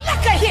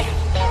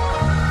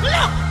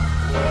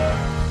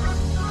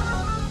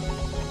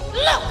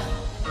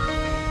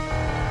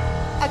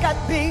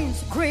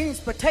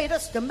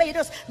potatoes,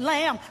 tomatoes,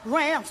 lamb,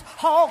 rams,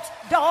 hogs,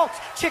 dogs,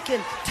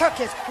 chicken,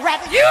 turkeys,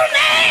 rabbits, you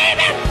name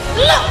it.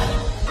 Look!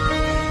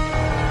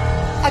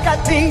 I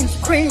got beans,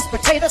 greens,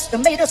 potatoes,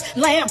 tomatoes,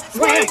 lamb,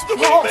 rams,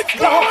 hogs,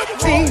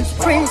 dogs, beans,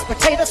 greens,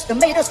 potatoes,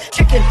 tomatoes,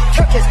 chicken,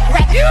 turkeys,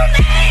 rabbits, you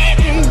name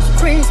it. Beans,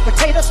 greens,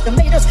 potatoes,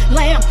 tomatoes,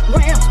 lamb,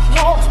 rams,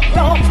 hogs,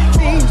 dogs,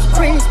 beans,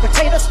 greens,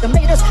 potatoes,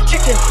 tomatoes,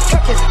 chicken,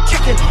 turkeys,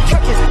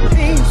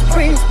 beans,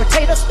 greens,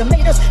 potatoes,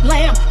 tomatoes,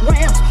 lamb,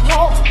 rams,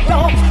 hogs,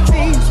 dogs,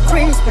 beans,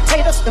 greens,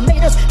 potatoes,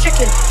 tomatoes,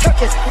 chicken,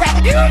 turkeys,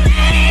 rabbits, you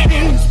name it.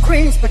 Beans,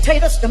 greens,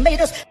 potatoes,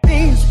 tomatoes,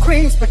 beans,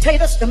 greens,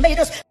 potatoes,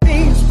 tomatoes,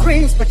 beans,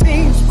 greens,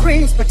 beans,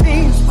 greens,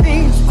 beans,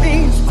 beans,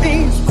 beans,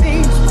 beans,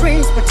 beans,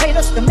 greens,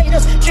 potatoes,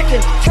 tomatoes,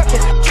 chicken,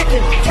 turkeys,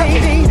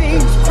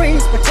 beans,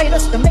 greens,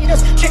 potatoes,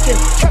 tomatoes, chicken,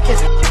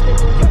 turkeys.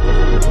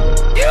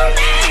 You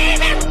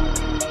name it.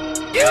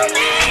 You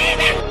name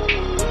it.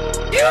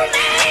 You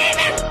name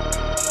it.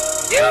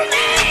 You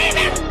name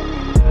it.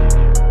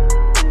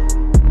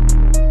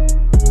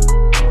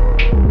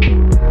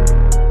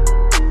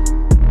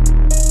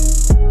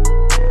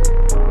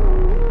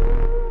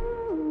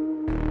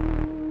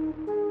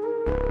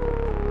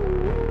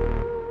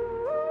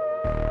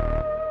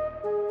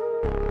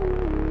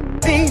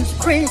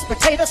 Greens,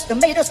 potatoes,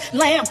 tomatoes,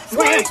 lamb,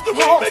 rams,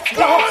 hogs,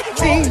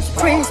 dogs, beans,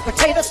 greens,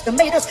 potatoes,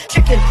 tomatoes,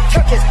 chicken,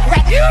 turkeys,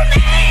 rabbits, you name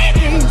it.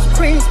 Beans,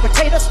 greens,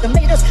 potatoes,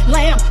 tomatoes,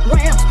 lamb,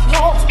 rams,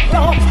 hogs,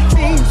 dogs,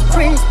 beans,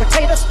 greens,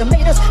 potatoes,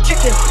 tomatoes,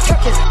 chicken,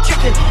 turkeys,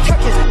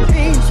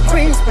 beans,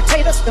 greens,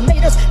 potatoes,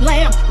 tomatoes,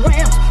 lamb,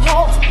 rams,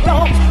 hogs,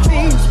 dogs,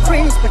 beans,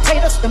 greens,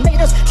 potatoes,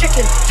 tomatoes,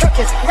 chicken,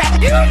 turkeys,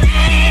 rabbits, you name it.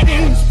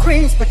 Beans,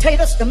 greens,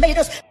 potatoes,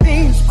 tomatoes,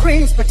 beans,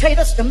 greens,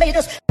 potatoes,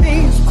 tomatoes,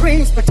 beans,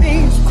 greens,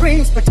 beans,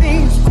 greens,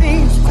 beans,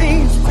 beans,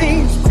 beans,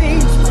 beans,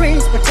 beans,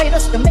 greens,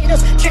 potatoes,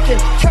 tomatoes, chicken,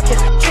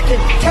 turkeys,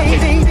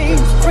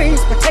 beans,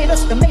 greens,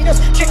 potatoes, tomatoes,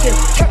 chicken,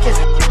 turkeys.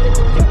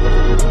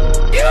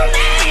 You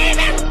name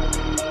it.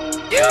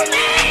 You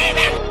name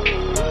it.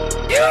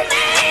 You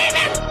name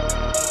it.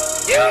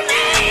 You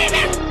name it.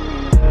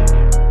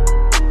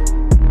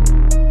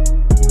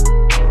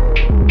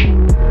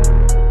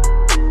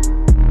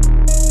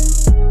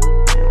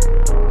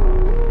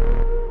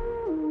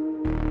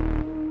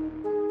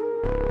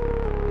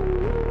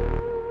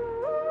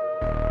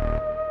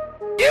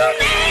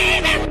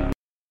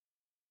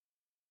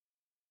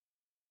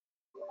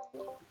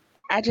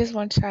 I just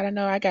want y'all to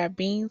know I got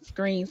beans,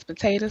 greens,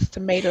 potatoes,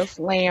 tomatoes,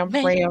 lamb,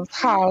 rams,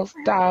 hogs,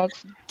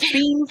 dogs,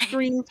 beans,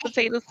 greens,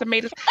 potatoes,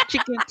 tomatoes,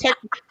 chicken,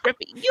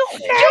 turkey, you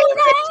name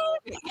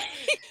it.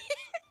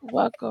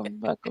 Welcome,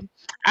 welcome.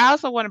 I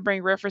also want to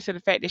bring reference to the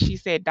fact that she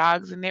said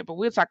dogs in it, but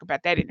we'll talk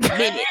about that in a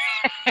minute.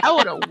 I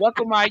want to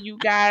welcome all you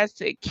guys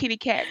to Kitty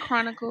Kat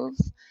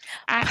Chronicles.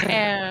 I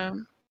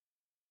am,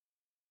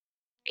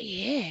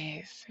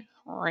 yes,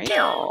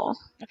 real.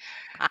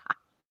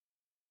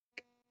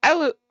 I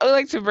would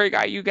like to bring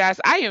out you guys.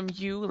 I am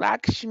you,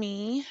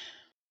 Lakshmi.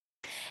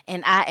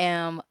 And I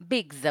am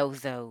Big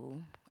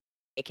Zozo,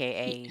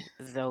 aka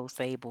Zo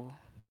Sable.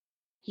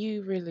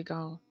 You really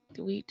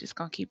we just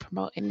gonna keep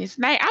promoting this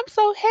night. I'm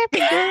so happy,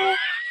 girl.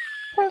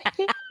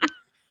 Perfect.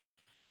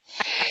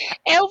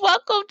 And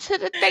welcome to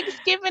the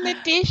Thanksgiving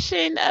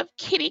edition of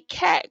Kitty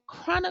Kat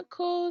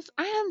Chronicles.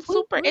 I am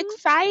super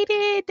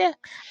excited.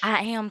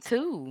 I am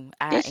too.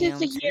 This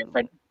is a year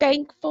for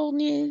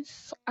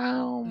thankfulness,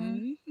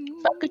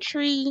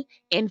 fucketry,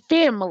 and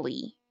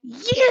family.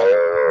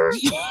 Yeah.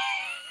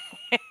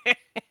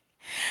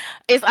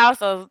 It's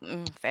also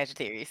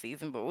Sagittarius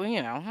season, but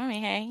I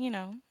mean, hey,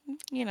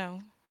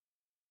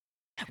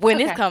 when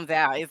this comes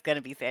out, it's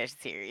gonna be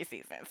Sagittarius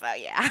season. So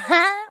yeah,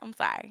 I'm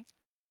sorry.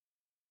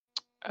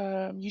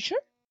 You sure?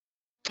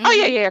 Mm-hmm. Oh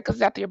yeah, because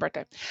it's after your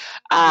birthday.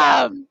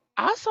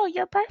 Also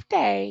your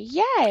birthday.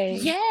 Yay.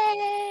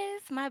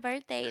 Yes, my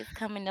birthday is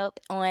coming up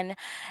on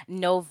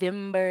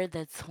November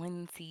the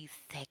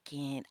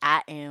 22nd.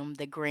 I am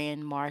the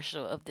Grand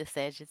Marshal of the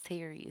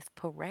Sagittarius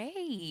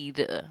Parade.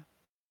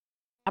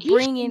 I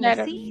bring in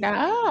the season.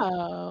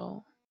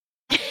 No.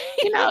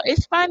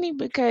 It's funny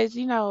because,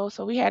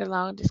 so we had a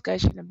long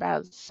discussion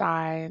about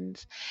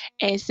signs,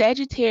 and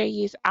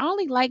Sagittarius, I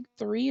only like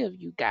 3 of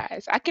you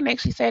guys. I can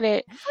actually say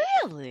that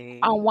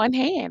on one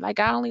hand. Like,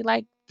 I only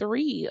like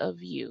 3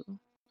 of you.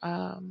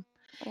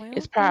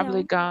 It's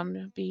probably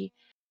gonna be,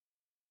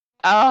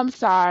 I'm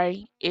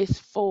sorry, it's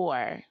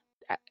 4.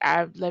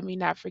 Let me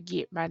not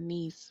forget my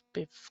niece,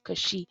 because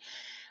she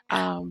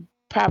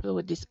probably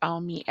would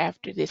disown me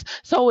after this.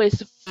 So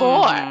it's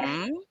 4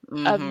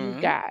 of you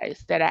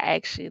guys that I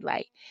actually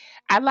like.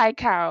 I like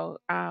how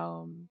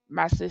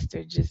my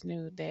sister just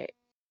knew that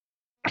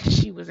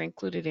she was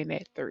included in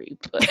that 3.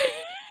 But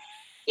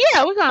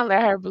yeah, we're gonna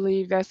let her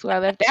believe that's who I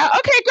left out.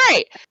 Okay,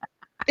 great.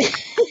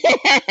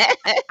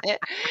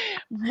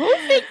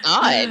 Moving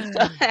on.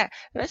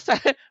 So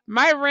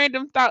my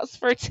random thoughts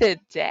for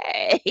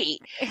today.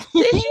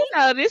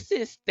 This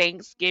is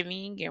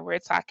Thanksgiving and we're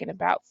talking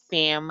about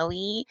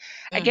family.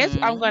 I guess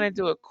I'm going to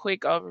do a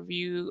quick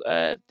overview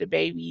of the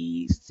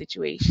baby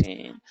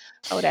situation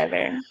or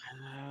whatever.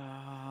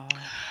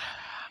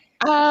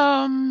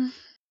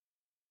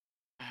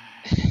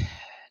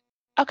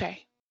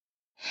 Okay.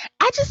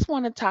 I just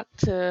want to talk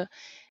to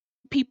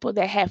people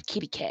that have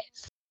kitty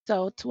cats.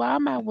 So to all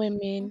my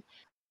women,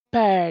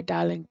 purr,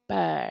 darling,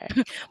 purr.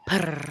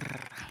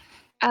 Purr.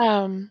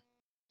 Um,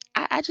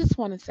 I just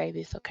want to say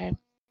this, okay?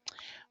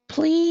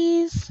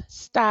 Please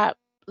stop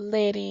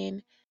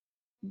letting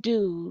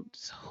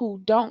dudes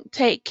who don't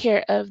take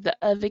care of the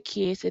other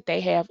kids that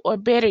they have, or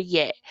better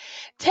yet,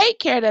 take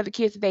care of the other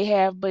kids that they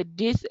have, but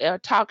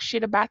talk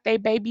shit about their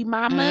baby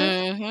mamas.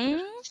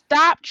 Mhm.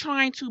 Stop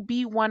trying to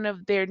be one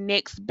of their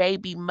next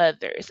baby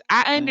mothers.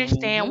 I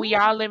understand we Mhm.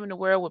 all live in a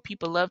world where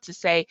people love to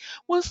say,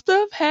 well,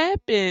 stuff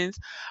happens.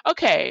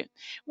 Okay,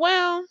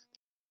 well,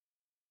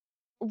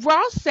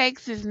 raw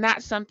sex is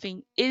not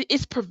something,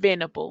 it's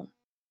preventable.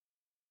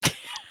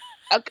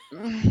 Okay,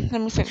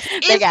 let me say this.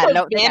 It's They got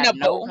no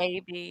preventable.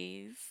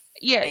 babies.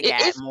 Yeah, They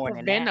got it's more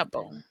than after.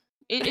 preventable.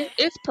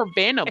 It's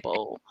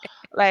preventable.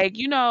 Like,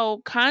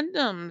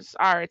 condoms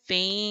are a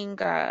thing.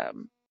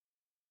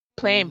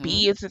 Plan Mhm.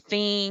 B is a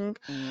thing.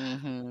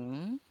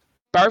 Mhm.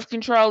 Birth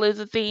control is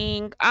a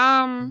thing.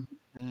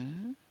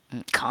 Mhm.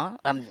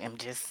 I'm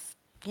just,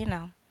 you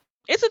know.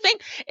 It's a thing.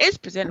 It's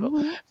presentable.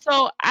 Mhm.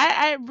 So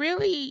I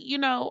really,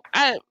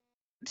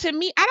 to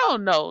me, I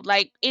don't know.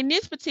 Like in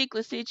this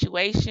particular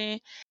situation,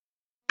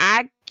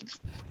 I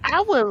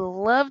I would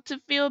love to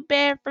feel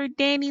bad for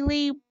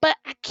DaniLeigh, but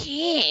I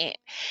can't.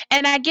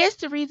 And I guess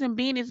the reason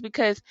being is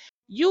because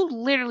you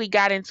literally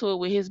got into it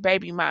with his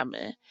baby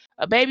mama.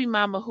 A baby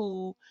mama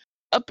who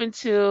up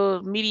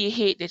until media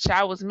hit that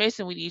y'all was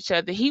messing with each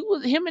other,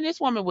 him and this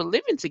woman were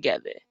living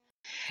together.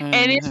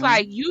 And it's Mhm.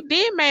 like you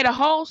did made a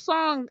whole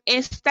song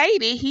and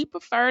stated he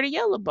preferred a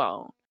yellow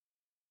bone.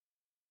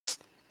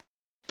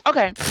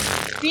 Okay.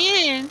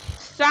 Then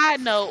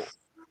side note,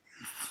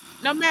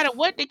 no matter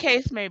what the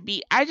case may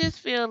be, I just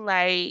feel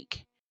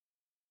like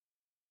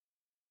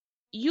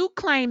you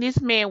claim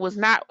this man was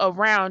not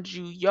around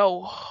you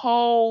your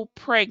whole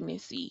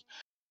pregnancy.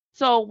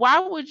 So why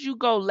would you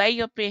go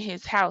lay up in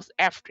his house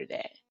after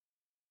that?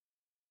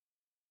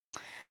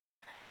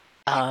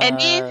 And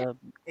then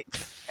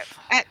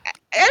Uh,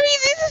 I mean,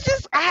 this is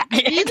just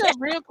these are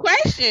real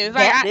questions.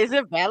 Like these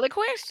are valid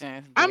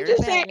questions. I'm Very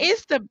just saying valid.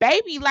 it's the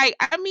baby. Like,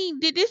 I mean,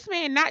 did this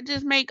man not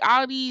just make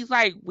all these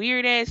like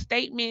weird ass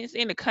statements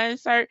in the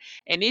concert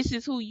and this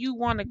is who you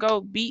want to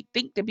go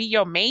think to be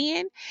your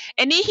man?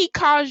 And then he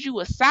calls you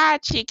a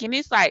side chick and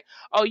it's like,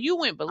 oh, you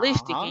went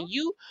ballistic Uh-huh. and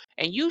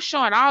you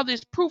showing all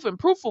this proof and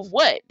proof of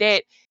what?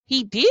 That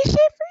he did shit for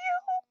you?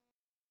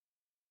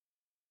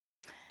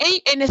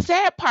 And the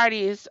sad part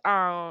is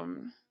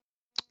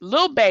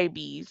little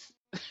babies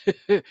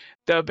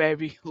the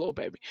baby, little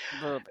baby.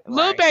 Little bit, Little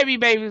right.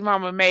 baby's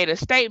mama made a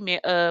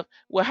statement of,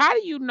 well, how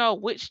do you know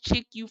which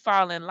chick you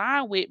fall in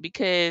line with?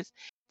 Because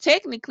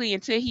technically,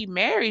 until he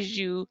marries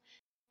you,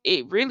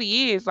 it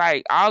really is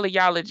like all of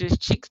y'all are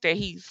just chicks that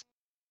he's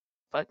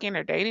fucking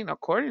or dating or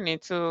courting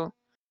until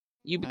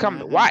you become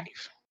the Mhm.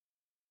 wife.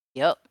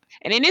 Yep.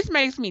 And then this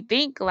makes me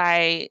think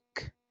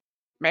like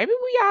maybe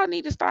we all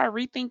need to start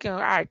rethinking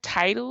our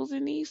titles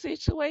in these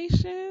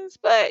situations.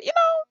 But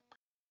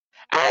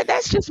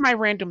that's just my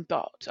random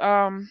thought.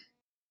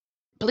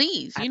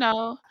 Please, I,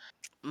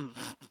 mm,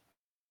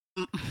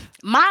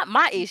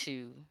 my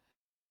issue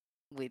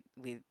with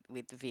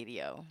the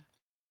video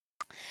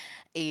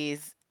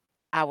is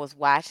I was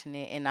watching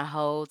it and the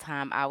whole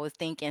time I was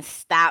thinking,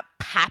 stop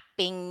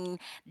popping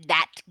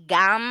that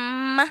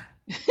gum.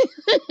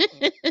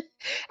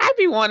 I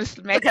be wanting to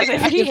smack Because that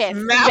if he guy's had mouth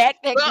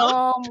smacked that up.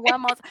 gum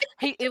one more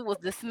time, it was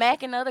the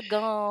smacking of the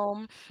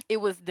gum. It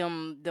was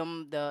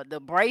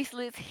the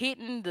bracelets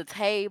hitting the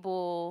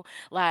table.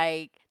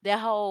 Like that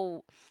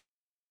whole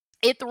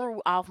it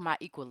threw off my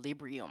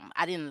equilibrium.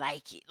 I didn't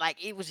like it.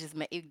 Like it just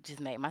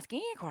made my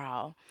skin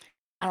crawl.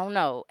 I don't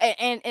know.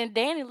 And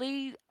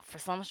DaniLeigh, for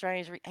some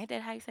strange reason, ain't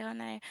that how you say her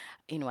name?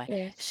 Anyway,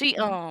 Yes. she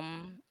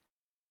Mhm.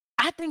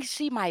 I think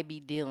she might be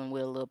dealing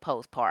with a little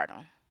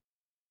postpartum.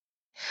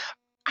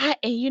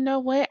 And you know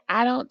what?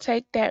 I don't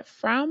take that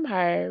from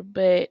her,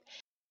 but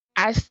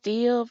I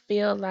still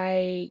feel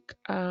like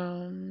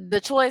The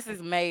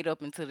choices made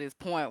up until this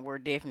point were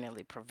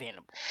definitely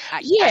preventable.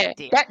 I yeah,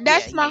 did. Yeah,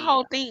 that's yeah, my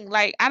whole yeah. thing.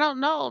 Like I don't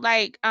know,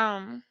 like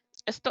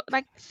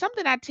like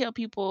something I tell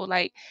people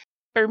like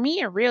for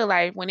me in real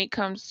life when it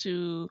comes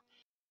to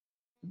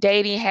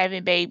dating,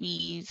 having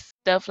babies,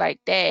 stuff like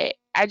that,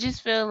 I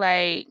just feel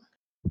like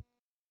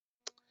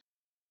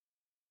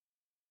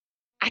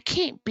I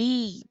can't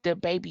be your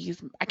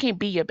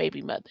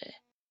baby mother.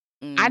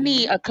 I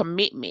need Mhm. a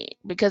commitment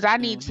because I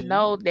need to Mhm.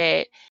 know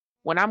that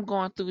when I'm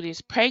going through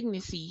this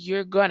pregnancy,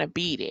 you're gonna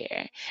be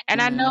there.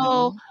 And I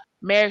know Mhm.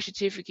 marriage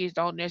certificates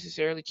don't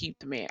necessarily keep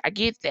the man. I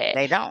get that.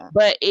 They don't.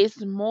 But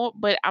it's more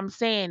but I'm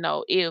saying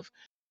though,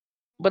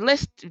 but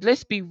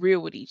let's be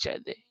real with each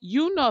other.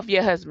 You know if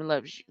your husband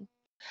loves you.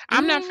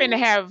 I'm not finna Mhm.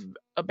 have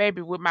a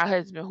baby with my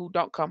husband who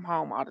don't come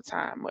home all the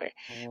time or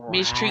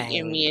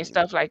mistreating me and Right.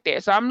 stuff like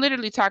that. So I'm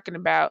literally talking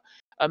about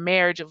a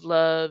marriage of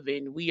love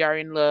and we are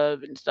in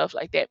love and stuff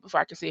like that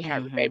before I can sit here and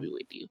have a baby Mhm.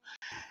 with you.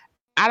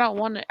 I don't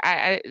want to.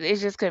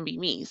 It's just gonna be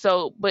me.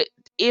 So, but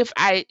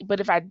But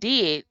if I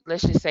did,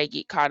 let's just say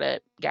get caught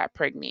up, got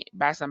pregnant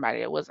by somebody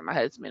that wasn't my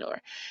husband, or,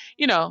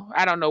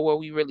 I don't know where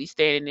we really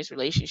stand in this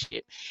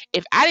relationship.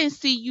 If I didn't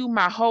see you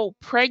my whole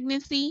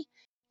pregnancy,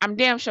 I'm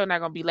damn sure not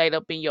gonna be laid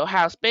up in your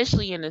house,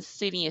 especially in a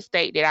city and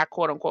state that I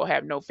quote unquote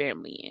have no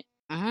family in.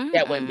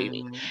 That wouldn't be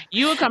me. Mm-mm.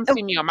 You would come And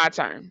see me on my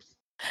terms.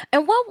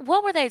 and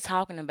what were they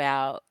talking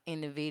about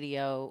in the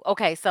video?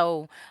 Okay,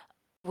 so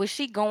was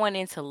she going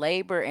into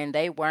labor and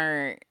they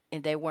weren't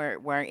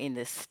in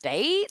the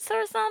States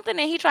or something,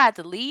 and he tried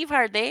to leave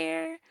her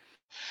there?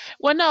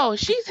 Well, no,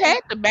 Is she's that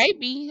had the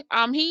baby.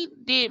 He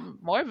did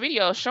more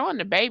videos showing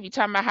the baby,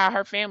 talking about how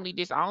her family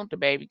disowned the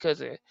baby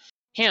because of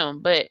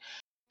him. But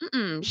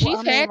well, I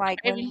she's mean, had like,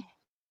 the baby.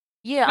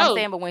 yeah, I'm No,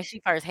 saying, but when she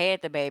first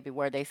had the baby,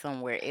 were they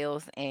somewhere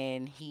else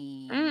and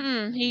he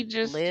he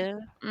just.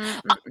 lived?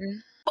 Oh,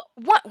 Mm-mm.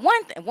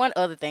 but one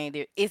other thing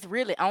there, it's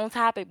really on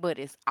topic, but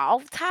it's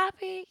off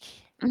topic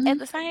at Hmm.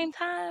 the same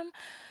time.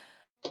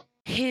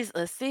 His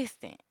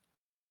assistant,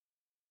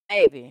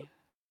 baby,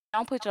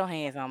 don't put your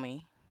hands on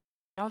me.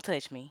 Don't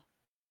touch me.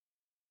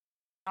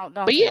 Don't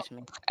But yeah, touch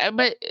me.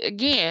 but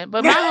again,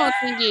 but my whole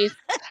thing is,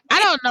 I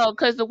don't know,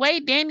 because the way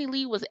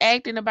DaniLeigh was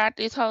acting about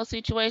this whole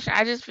situation,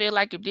 I just feel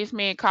like if this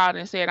man called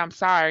and said, I'm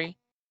sorry,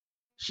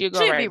 she'll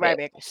go She'll be right right back.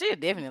 back. She'll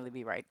definitely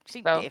be right.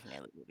 She So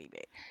definitely will be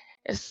back.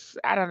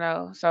 I don't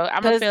know. So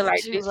I'm gonna feel Cause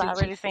like she was this is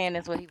already saying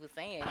that's what he was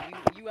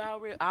saying. You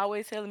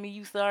always telling me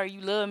you sorry,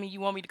 you love me, you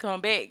want me to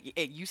come back.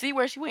 You see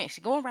where she went?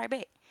 She going right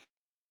back.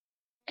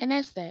 and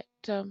that's that.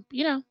 So,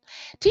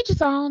 teach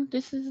its own.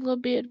 This is a little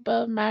bit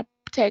above my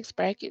tax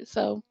bracket.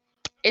 So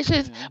it's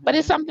just, but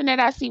it's Hmm. something that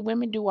I see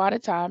women do all the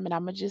time. And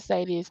I'm going to just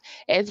say this,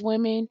 as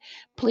women,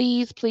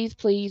 please, please,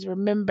 please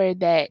remember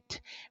that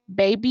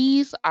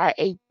babies are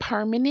a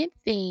permanent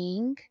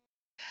thing.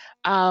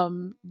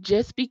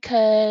 Just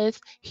because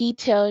he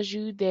tells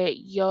you that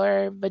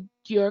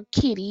your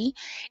kitty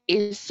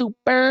is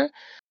super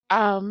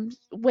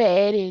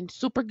wet and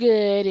super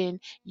good and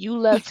you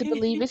love to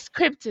believe it's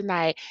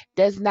kryptonite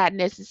does not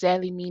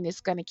necessarily mean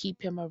it's going to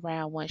keep him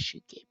around once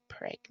you get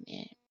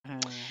pregnant.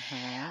 Hmm.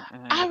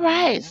 All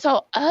right, Hmm.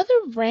 so other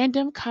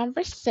random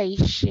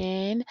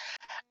conversation.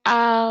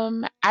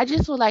 I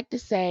just would like to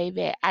say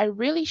that I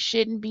really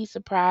shouldn't be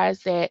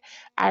surprised that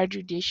our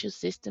judicial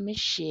system is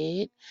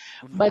shit,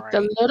 but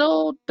the Right.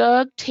 little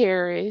thug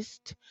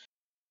terrorist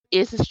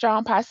is a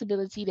strong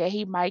possibility that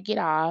he might get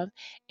off,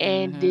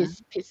 and Hmm.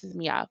 this pisses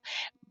me off.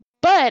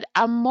 But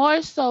I'm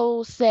more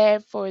so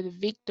sad for the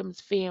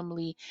victim's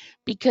family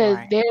because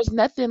Right. there's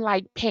nothing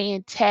like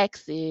paying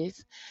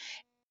taxes,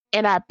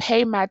 and I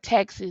pay my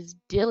taxes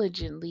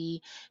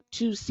diligently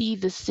to see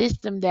the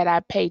system that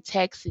I pay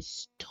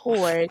taxes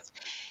towards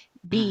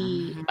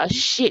be a Hmm.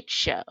 shit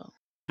show.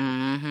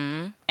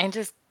 And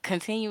just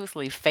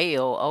continuously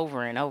fail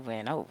over and over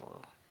and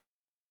over.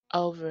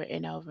 Over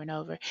and over and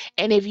over.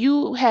 And if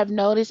you have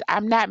noticed,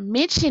 I'm not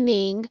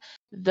mentioning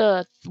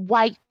the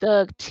white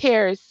thug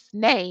terrorist's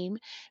name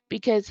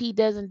because he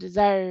doesn't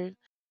deserve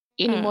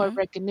any more Mm-mm.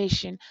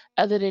 recognition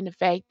other than the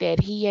fact that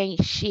he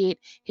ain't shit,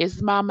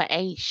 his mama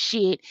ain't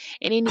shit,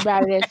 and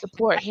anybody that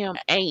support him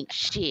ain't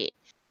shit.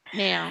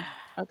 Now,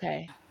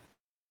 okay,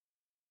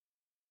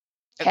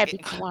 happy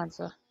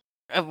Kwanzaa.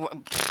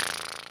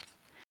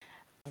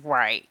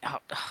 Right.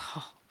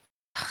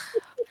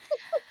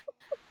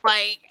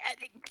 Like,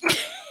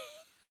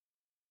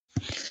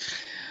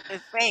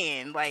 just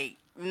saying, like,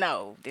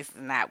 no, this is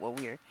not what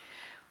we're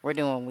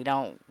doing. We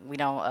don't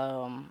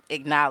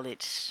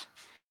acknowledge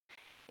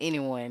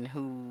anyone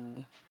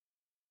who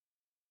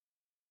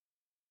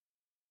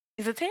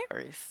is a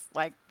terrorist.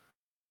 Like,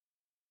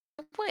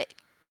 what?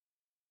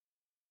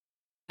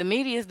 The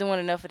media is doing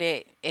enough of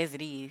that as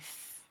it is.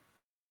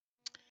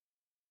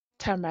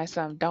 Talking about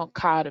something, don't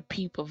call the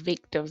people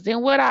victims.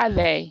 Then what are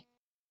they?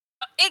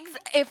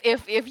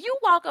 If you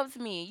walk up to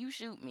me and you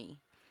shoot me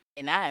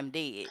and I am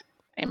dead,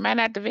 Am I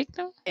not the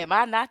victim? am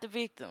I not the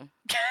victim?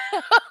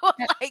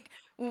 Like,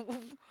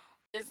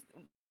 it's,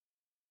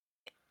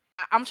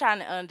 I'm trying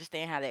to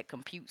understand how that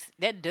computes.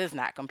 That does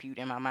not compute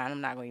in my mind.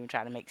 I'm not going to even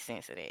try to make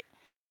sense of that.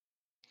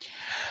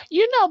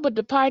 But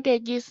the part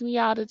that gets me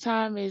all the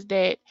time is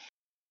that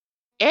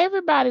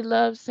everybody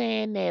loves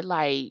saying that,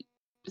 like,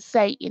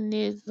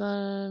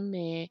 Satanism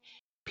and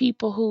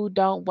people who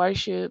don't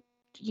worship,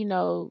 you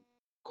know,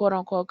 quote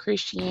unquote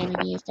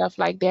Christianity and stuff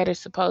like that are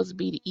supposed to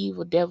be the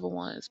evil devil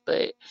ones.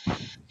 But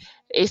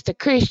it's the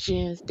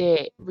Christians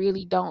that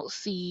really don't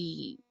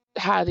see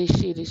how this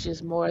shit is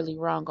just morally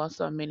wrong on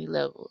so many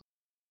levels.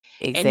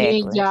 And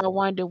then Exactly. y'all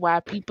wonder why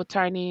people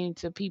turn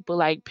into people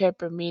like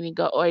Peppermint and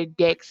go, or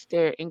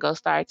Dexter, and go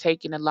start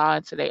taking the law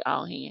into their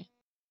own hand.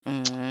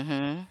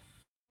 Hmm.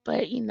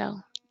 But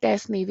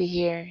that's neither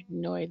here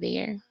nor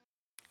there.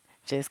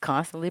 Just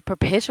constantly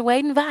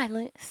perpetuating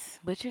violence.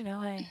 But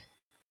hey,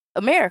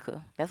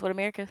 America. That's what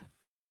America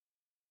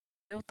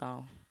built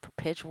on.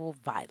 Perpetual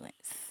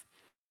violence.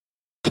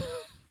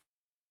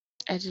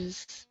 I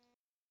just,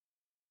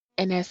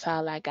 and that's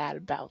all I got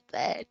about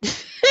that.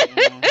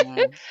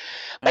 Hmm.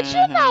 But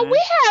Hmm.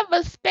 we have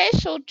a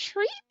special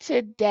treat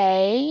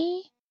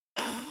today.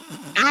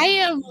 I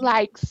am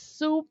like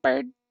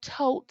super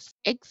totes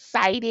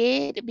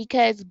excited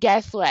because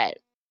guess what?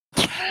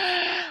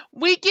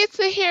 We get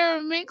to hear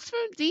a mix from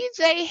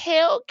DJ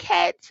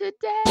HellKat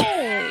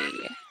today.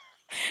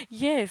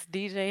 Yes,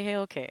 DJ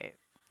HellKat.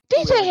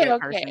 Whoever DJ that HellKat.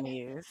 person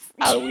is.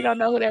 Oh, we don't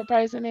know who that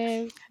person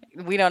is.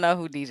 We don't know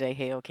who DJ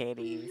HellKat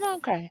is.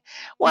 Okay.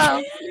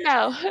 Well,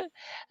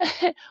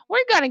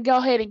 we're gonna go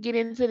ahead and get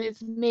into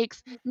this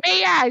mix.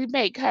 May I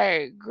make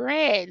her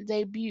grand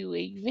debut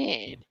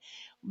event?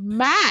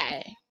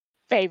 My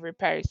favorite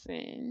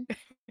person,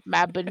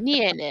 my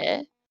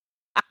banana,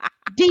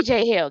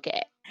 DJ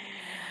HellKat.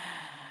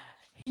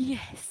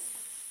 Yes.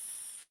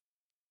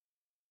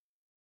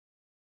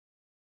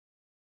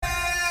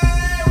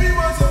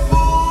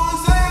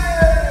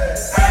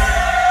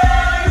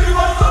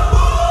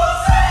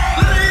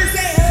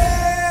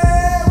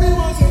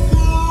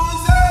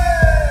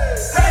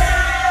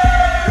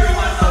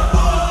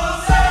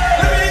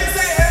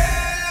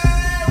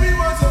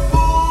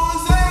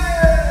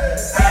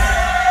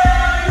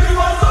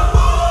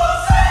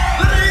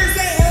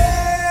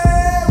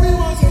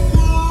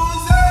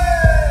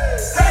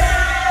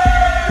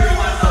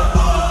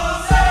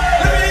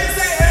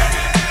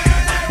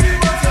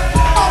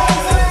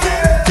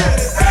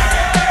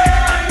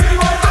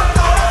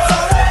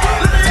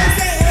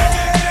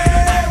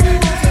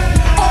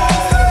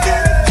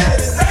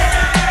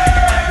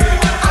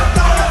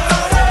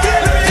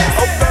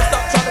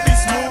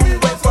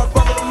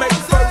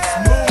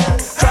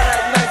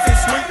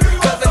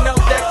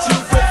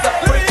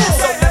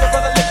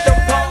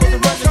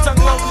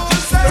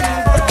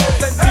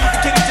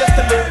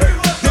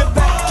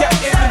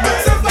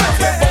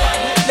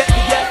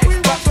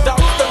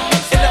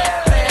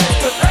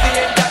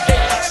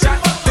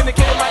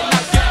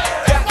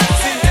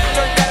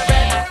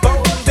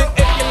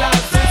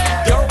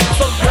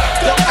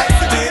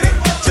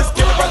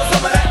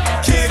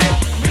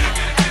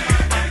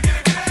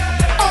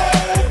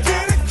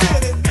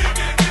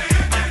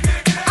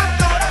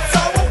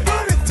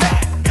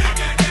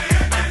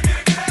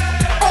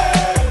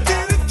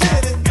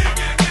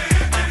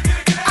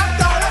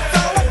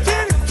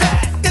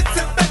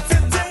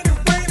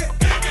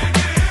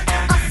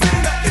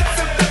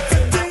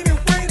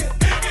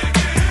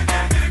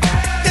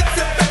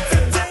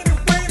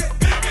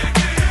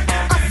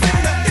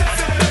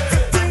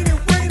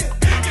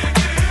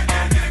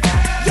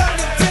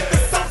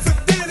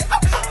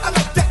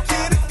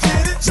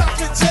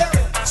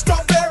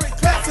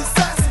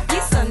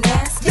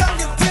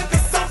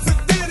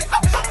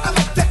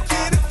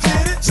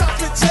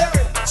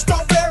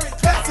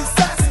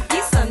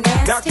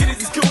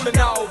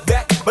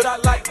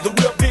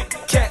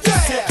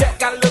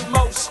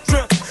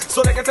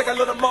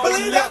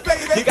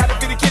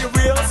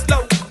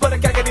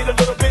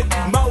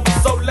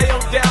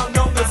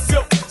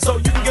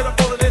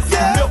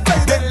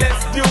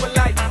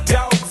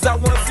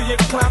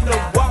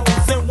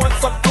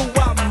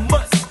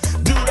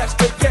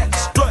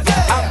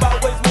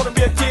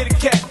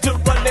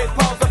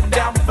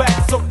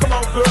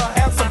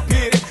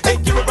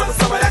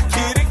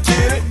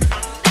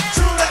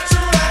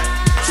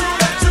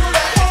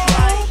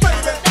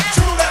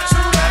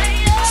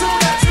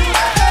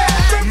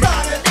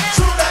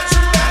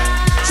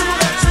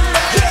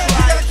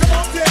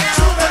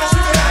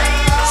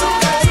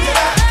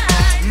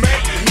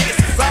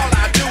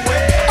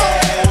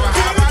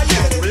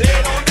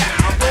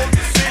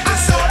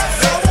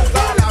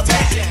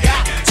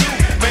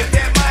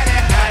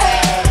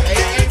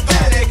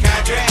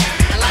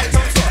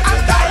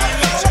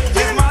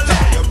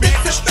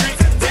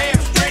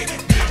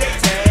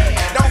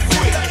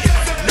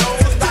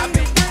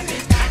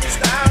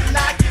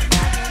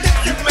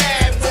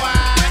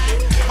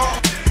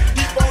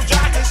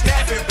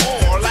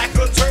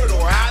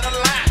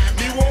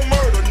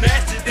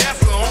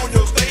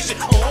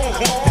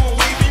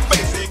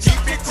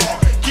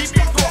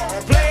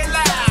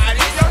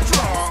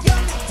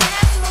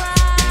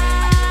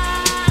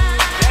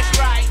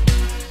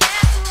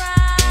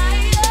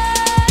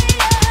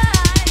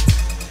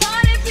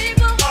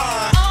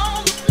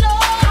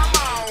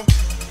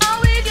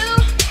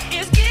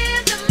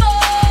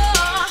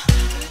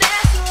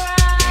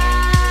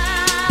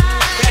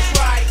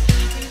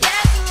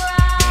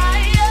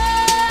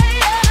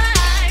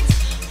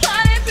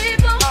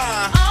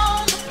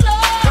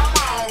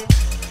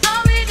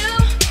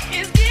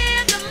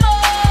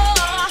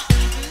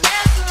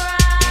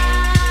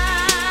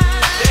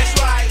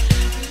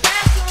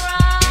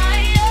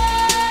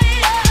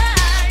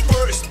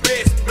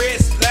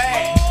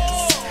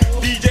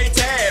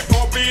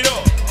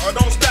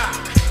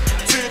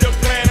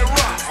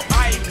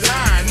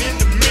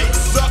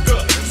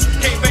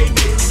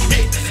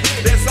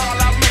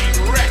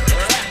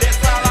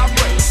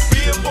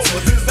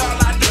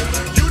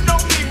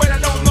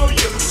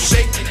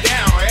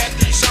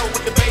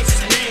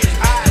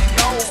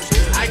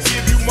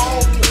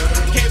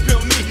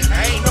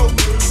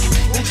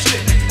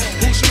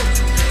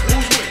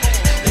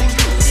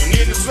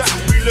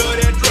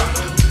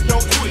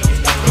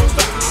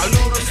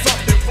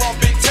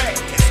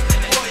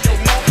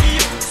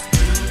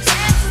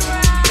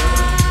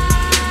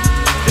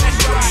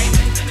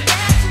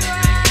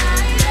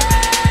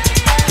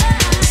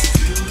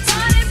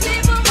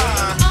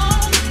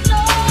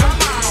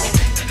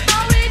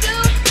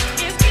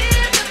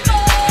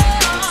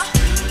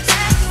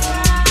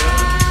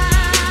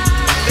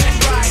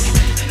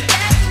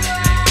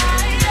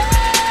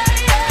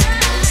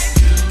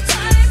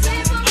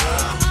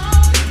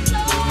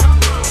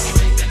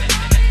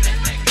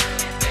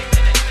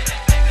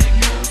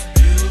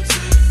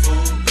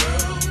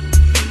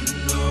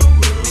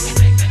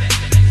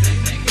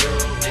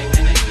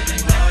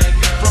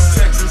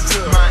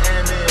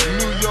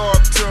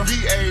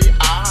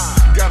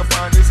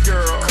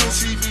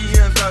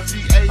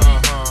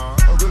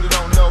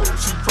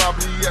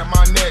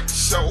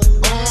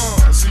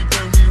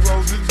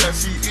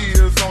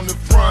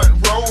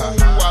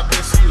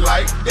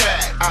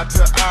 eye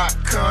to eye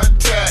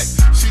contact.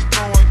 She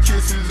throwing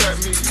kisses at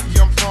me,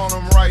 I'm throwing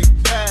them right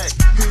back.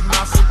 Hit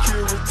my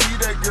security,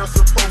 that girl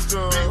supposed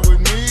to be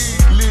with me.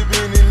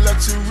 Living in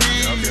luxury,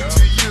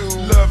 to you,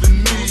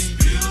 loving me.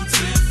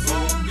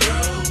 Beautiful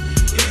girl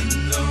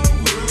in the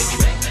world.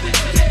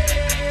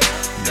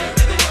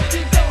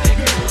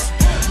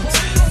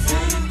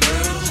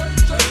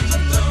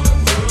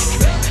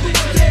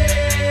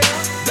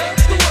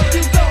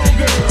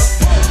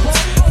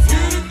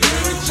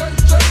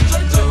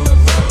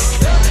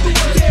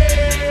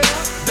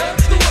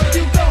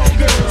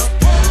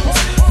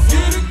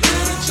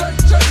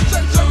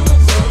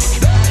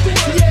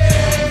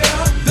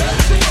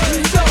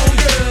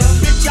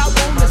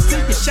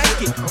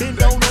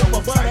 Bend on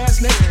over, butt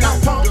ass naked. Now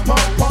pump,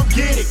 pump, pump,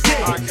 get it, get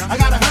it. I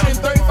got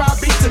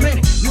 135 beats a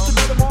minute. Used to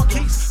go to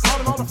Marquise,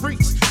 calling all the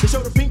freaks. They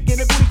show the pink and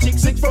the booty cheek,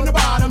 6 from the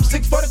bottom,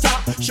 6 for the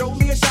top. Show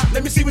me a shot,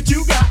 let me see what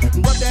you got.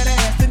 Rub that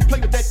ass, then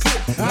play with that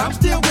clip. I'm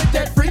still with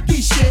that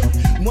freaky shit.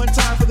 One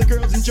time for the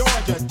girls in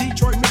Georgia,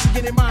 Detroit,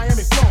 Michigan, and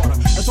Miami, Florida.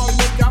 That's why we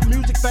make our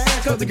music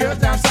fast, cause the girls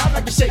down south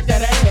like to shake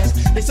that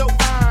ass. They so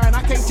fine,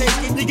 I can't take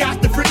it. You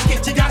got to freak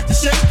it, you got to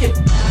shake it.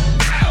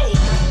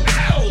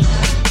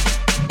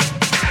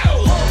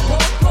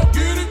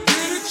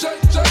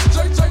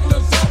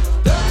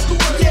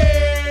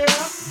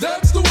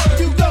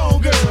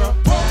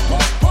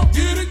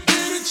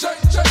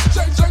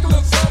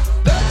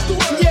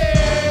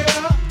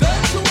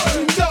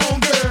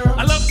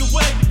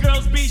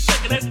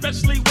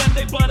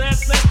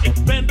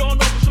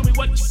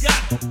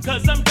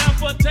 Cause I'm down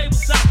for a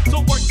tabletop, so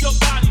work your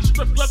body,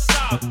 strip club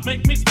style,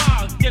 make me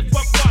smile, get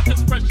fucked up,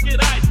 cause fresh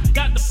get ice,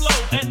 got the flow,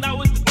 and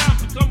now it's the time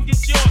to come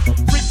get yours.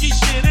 Freaky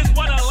shit is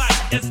what I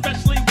like,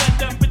 especially when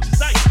them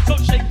bitches ice, so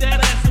shake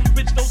that ass and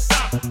bitch don't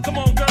stop, come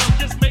on girl,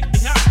 just make me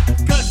hot,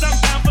 cause I'm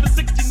down for the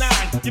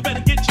 69, you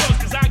better get yours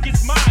cause I get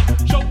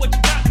mine, show what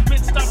you got,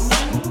 bitch stop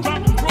running,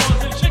 drop the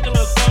drawers and shake a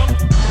little some.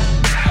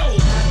 Ow,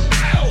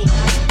 ow,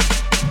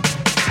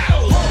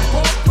 ow,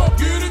 pump,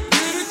 get it,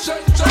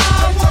 shake,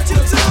 I want you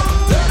to.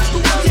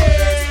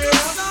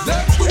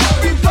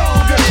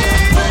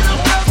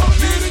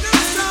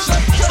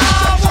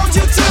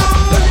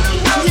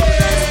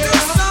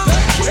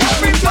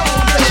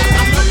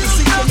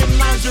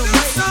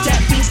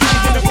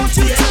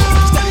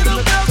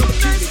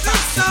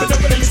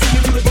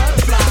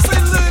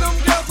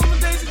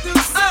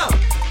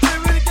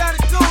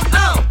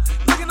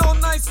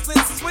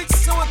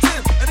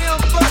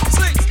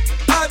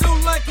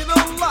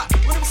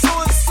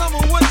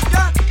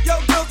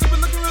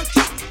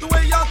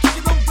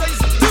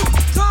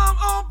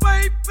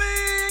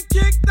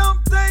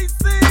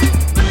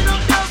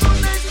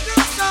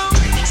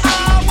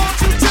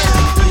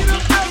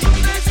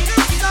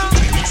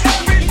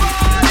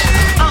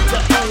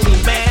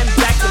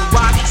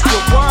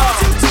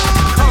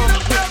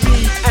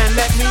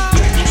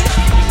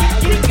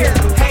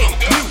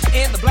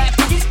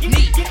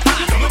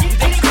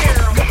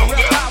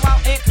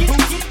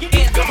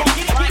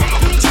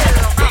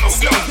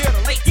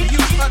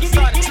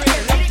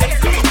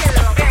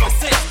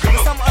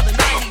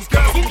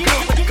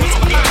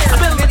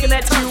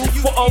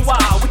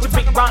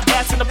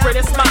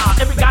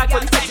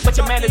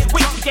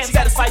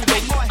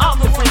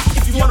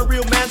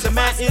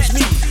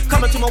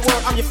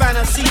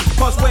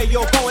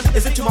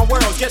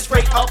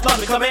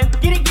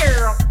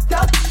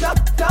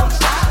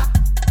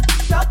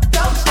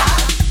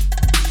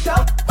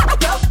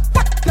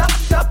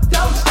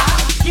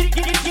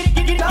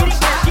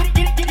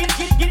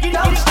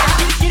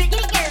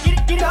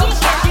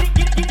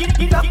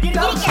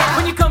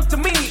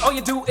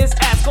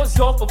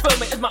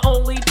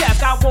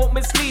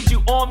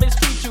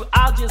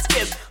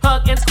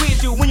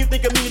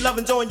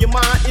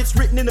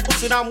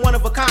 I'm one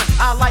of a kind.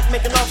 I like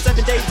making love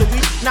 7 days a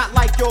week. Not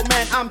like your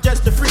man, I'm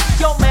just a freak.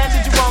 Yo man,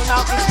 did you wrong?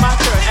 Now it's my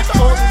turn. After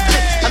all this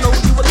bitch, I know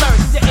you will learn.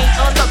 There ain't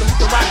another who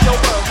can rock your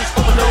world. Just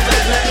open those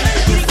legs, let me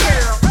get it,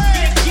 girl.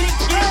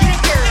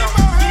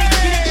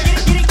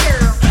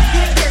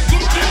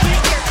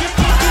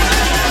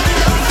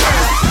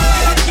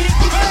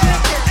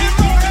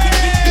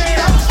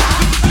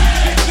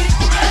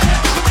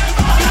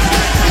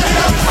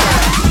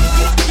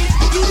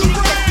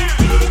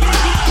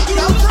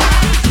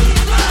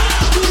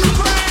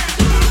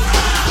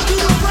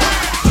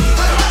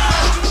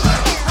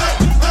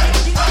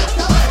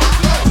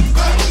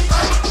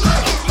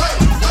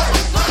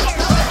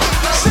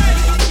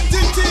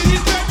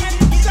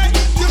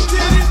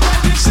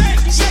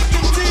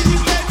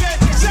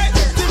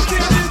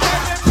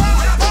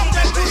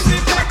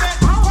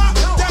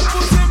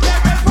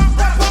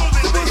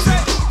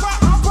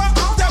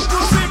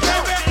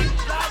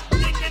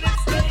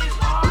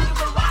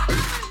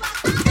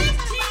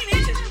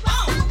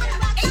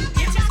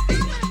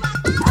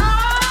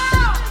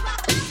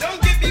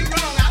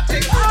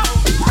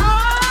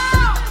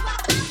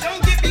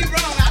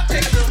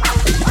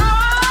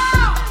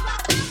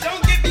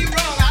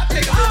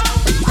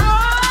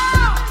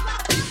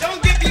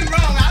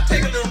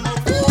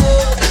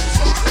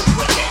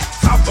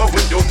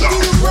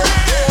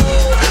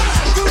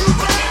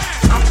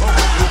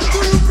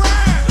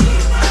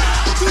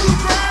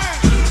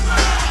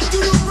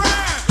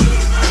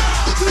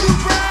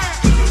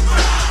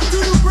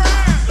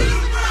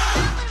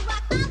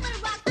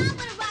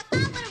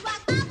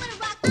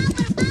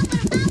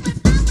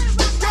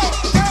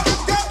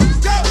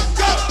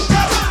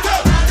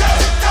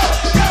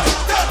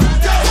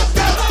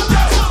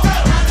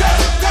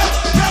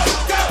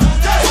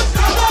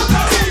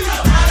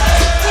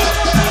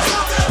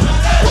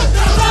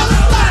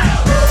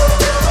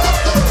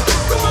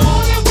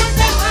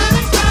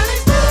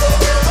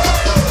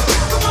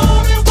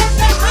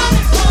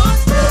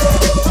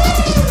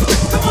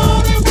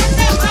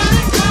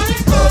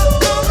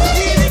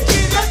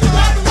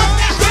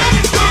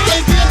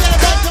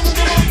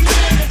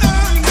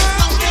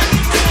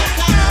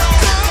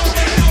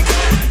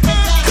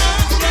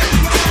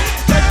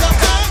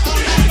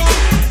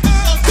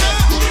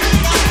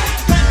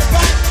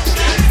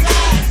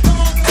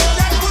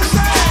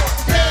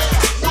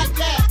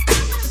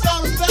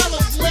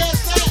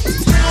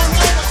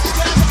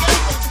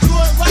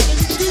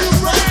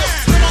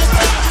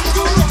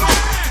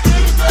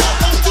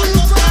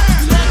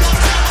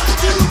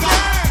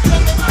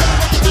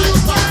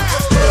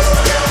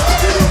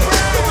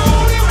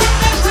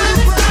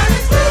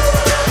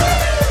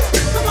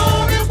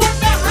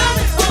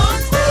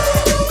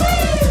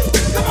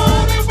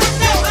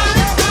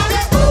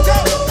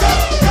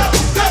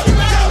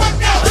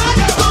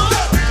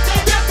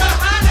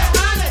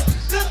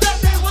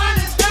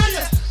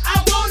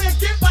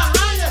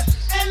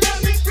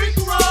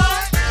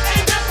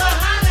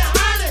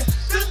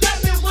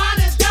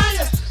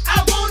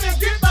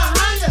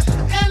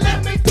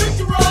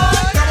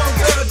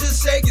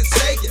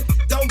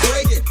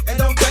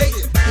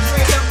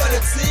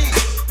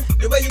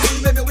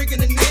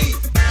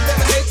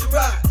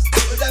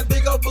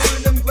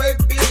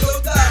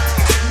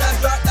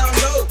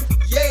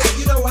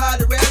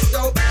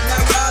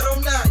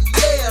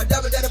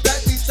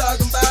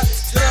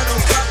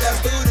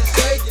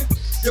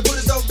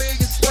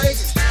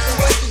 twerking. So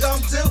what you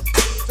gonna do?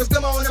 Just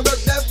come on and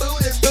work that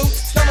booty, boo.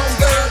 Come on,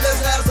 girl,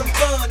 let's have some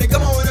fun. And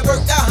come on and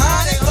work that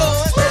honey,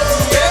 hun.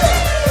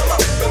 Yeah,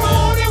 come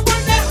on and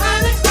work that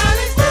honey,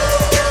 honey.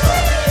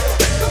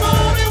 Come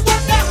on and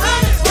work that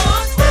honey,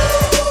 hun.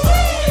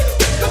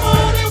 Come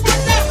on and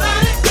work that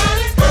honey,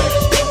 honey.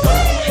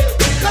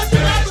 Cause you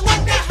got to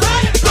work that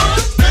honey,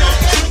 hun.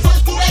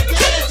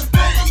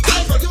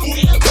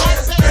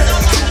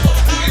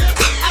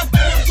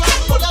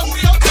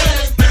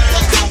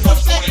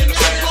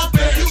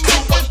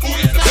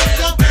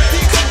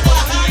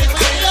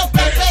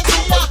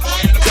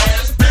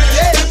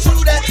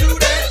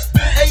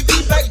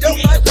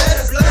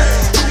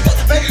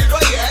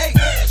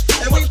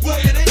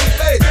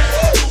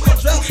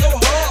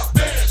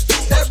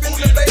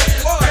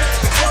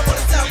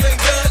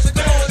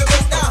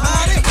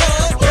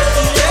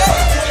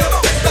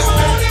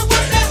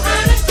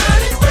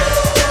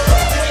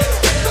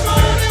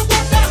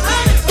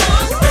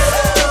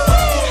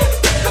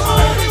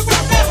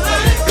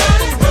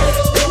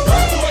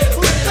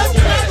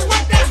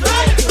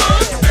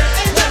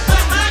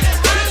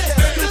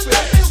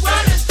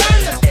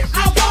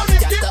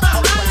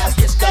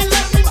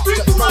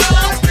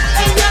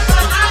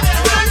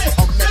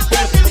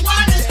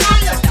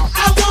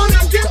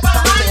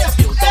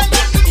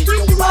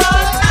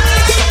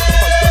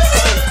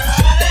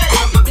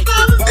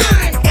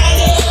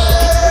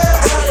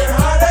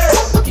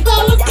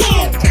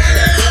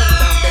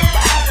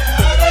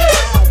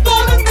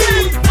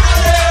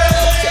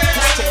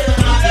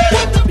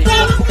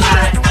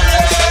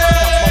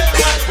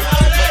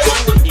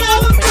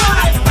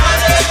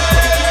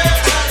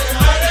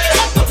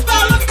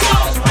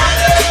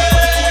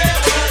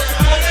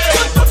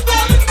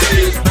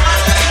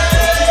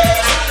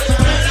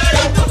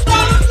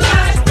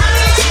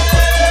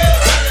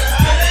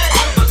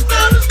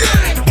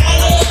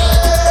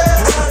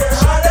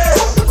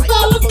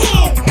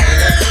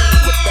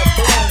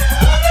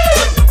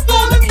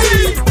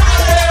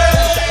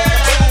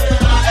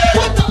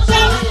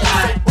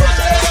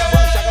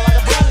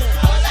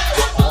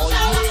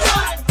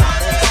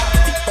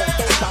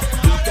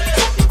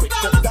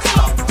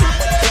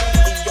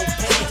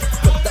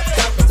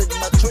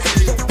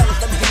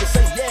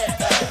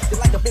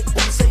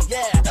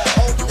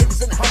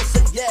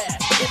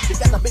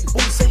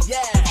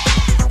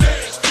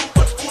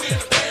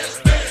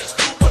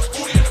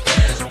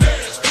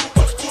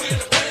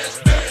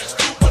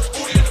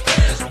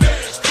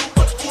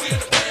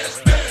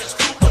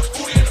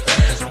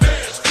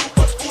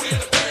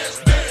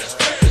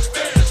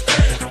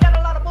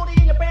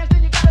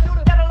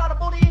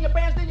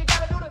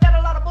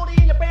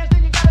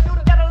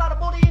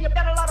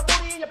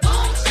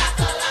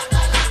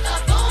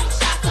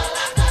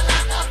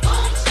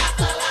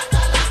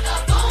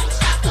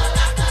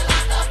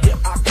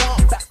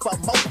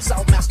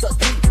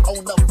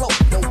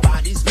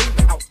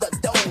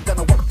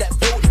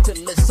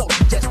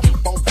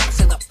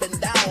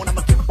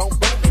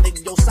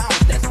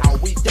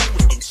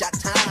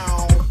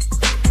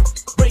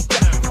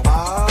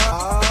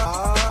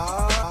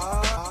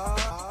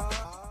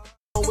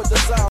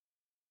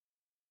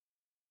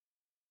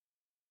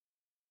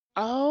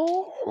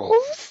 Oh,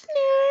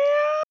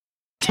 snap.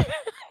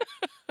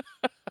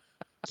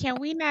 Can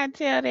we not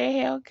tell that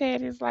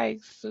Hellcat is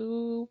like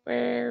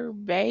super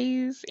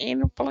bass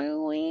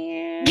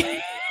influence?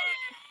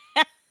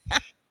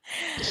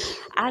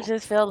 I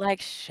just felt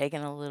like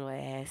shaking a little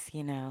ass,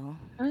 you know.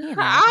 You know.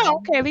 Oh,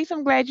 okay. At least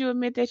I'm glad you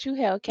admit that you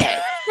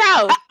Hellcat.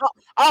 So,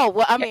 Oh,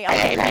 well, I yeah, mean, I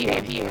okay,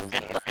 like view.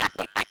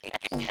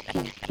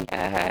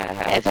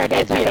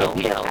 that's her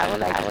view. I would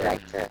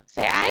like to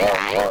say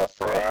I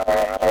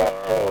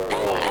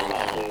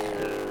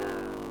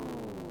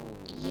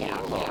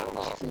yes.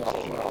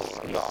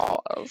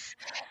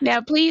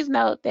 Now, please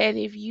note that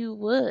if you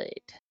would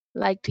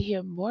like to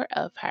hear more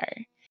of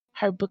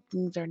her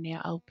bookings are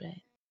now open.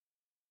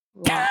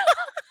 Wrong,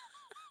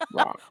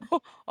 wrong.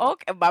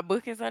 Okay, my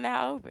bookings are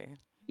now open.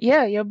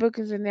 Yeah, your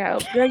bookings are now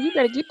open. Girl, you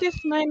better get this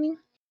money.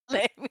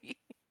 Let me.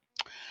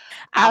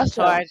 I'm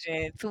Also,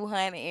 charging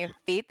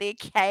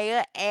 250K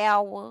an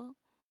hour.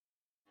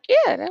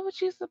 yeah, that's what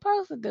you're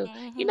supposed to do.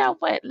 You Hmm know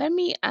what? Let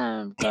me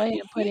go ahead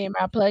and put in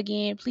my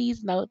plug-in.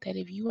 Please note that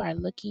if you are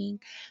looking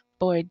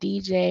for a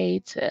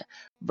DJ to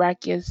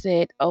rock your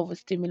set,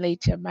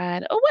 overstimulate your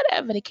mind, or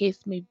whatever the case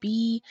may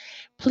be,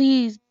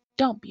 please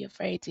don't be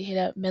afraid to hit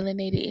up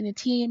Melanated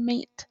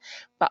Entertainment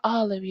for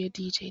all of your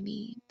DJ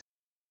needs.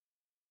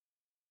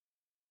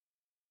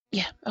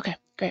 Yeah, okay,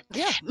 great.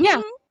 Yeah.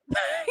 Now,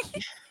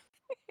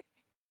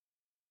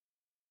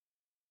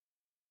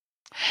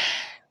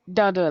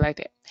 don't do it like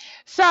that.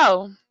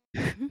 So,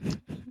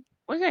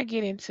 we're going to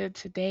get into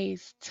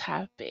today's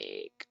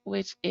topic,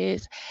 which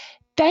is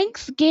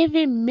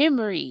Thanksgiving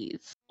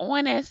memories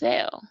on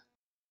SL.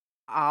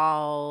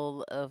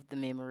 All of the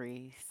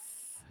memories.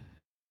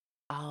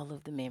 All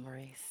of the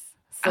memories.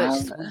 Such Um,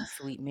 sweet,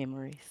 sweet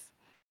memories.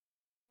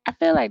 I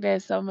feel like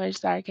there's so much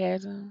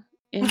sarcasm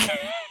in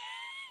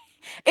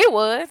It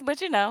was,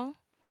 but you know.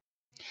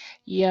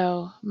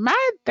 Yo,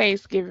 my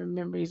Thanksgiving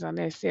memories on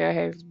that sale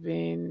has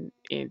been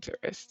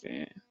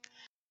interesting.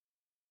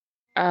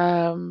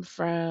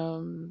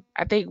 From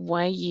I think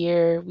 1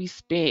 year we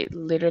spent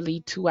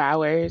literally 2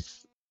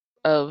 hours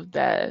of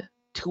the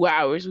 2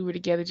 hours we were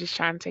together just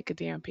trying to take a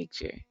damn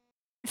picture.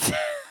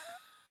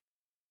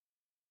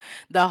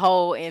 The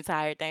whole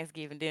entire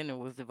Thanksgiving dinner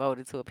was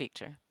devoted to a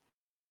picture.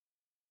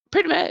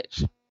 Pretty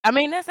much. I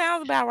mean, that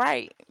sounds about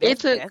right. It That's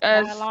took that's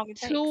about how us long it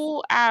takes.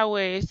 2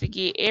 hours to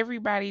get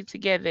everybody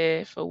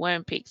together for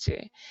one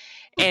picture.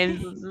 And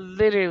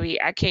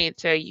literally, I can't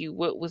tell you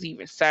what was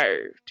even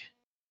served.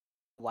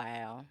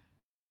 Wow.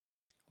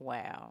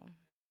 Wow.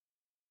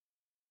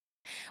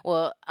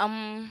 Well,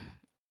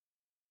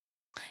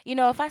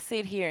 if I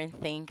sit here and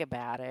think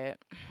about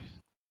it,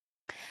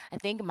 I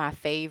think my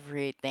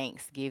favorite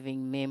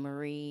Thanksgiving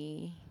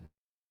memory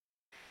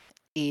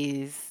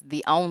is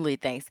the only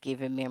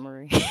Thanksgiving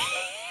memory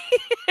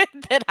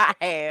that I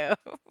have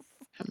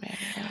I'm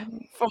mad about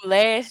it. from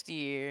last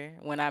year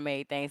when I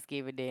made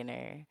Thanksgiving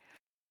dinner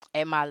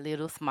at my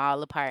little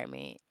small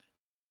apartment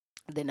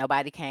that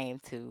nobody came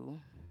to.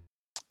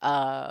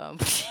 Um,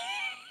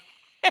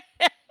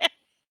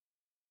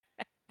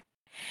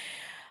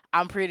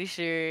 I'm pretty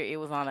sure it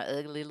was on an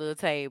ugly little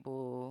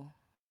table,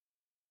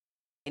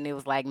 and it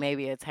was like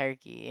maybe a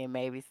turkey and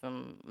maybe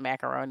some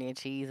macaroni and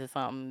cheese or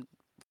something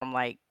from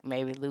like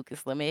maybe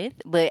Lucas Lamith.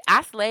 But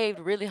I slaved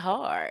really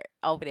hard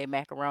over that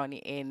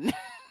macaroni and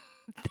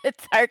the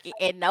turkey,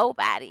 and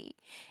nobody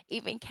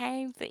even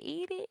came to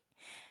eat it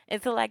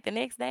until like the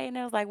next day. And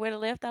I was like, "Where the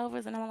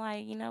leftovers?" And I'm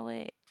like, you know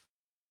what?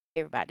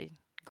 Everybody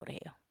go to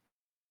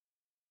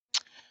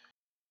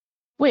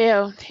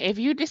Well, if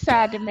you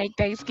decide to make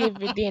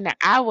Thanksgiving dinner,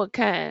 I will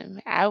come.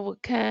 I will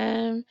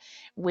come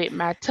with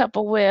my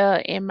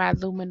Tupperware and my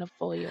aluminum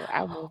foil.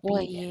 I will hell.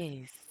 Well, be there.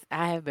 yes,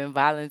 I have been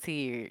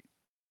volunteered,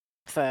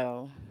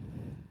 so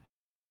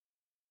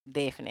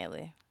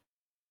definitely.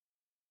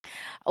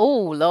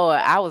 Oh Lord,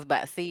 I was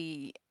about to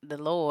see the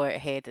Lord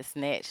had to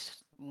snatch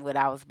what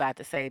I was about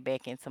to say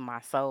back into my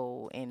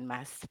soul and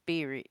my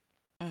spirit.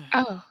 Mm.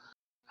 Oh,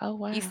 oh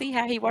You wow. see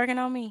how he working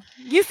on me?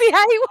 You see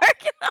how he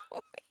working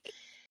on me?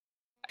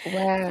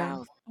 Cause I Wow.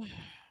 was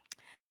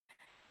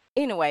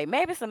anyway,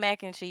 maybe some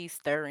mac and cheese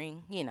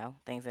stirring,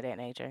 things of that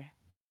nature.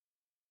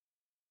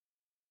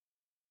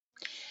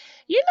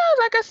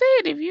 Like I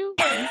said, if you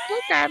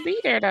cook, I'll be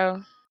there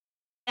though.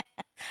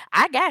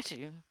 I got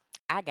you.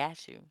 I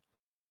got you.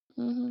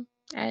 Mhm.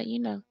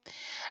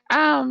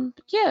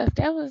 Yeah,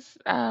 that was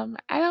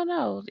I don't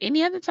know.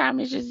 Any other time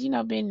it's just,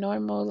 been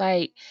normal.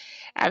 Like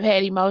I've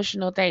had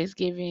emotional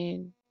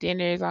Thanksgiving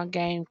dinners on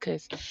game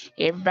because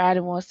everybody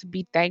wants to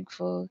be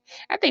thankful.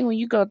 I think when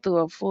you go through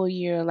a full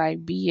year of,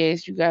 like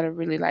BS, you gotta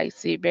really like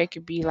sit back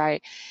and be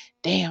like,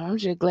 damn, I'm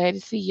just glad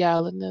to see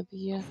y'all another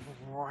year.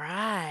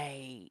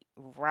 Right.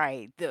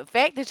 Right. The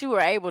fact that you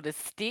were able to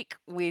stick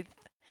with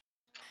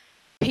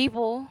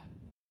people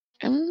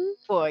Mm-hmm.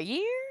 for a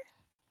year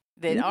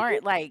that Mm-hmm.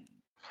 aren't like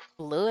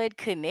blood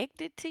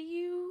connected to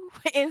you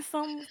in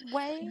some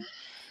way.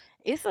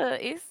 It's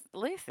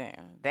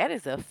listen, that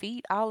is a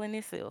feat all in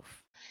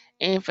itself.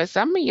 And for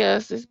some of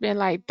us, it's been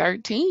like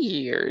 13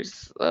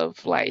 years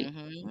of like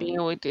Mhm.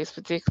 being with this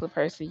particular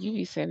person. You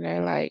be sitting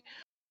there like,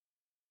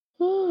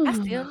 I "Ooh."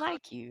 still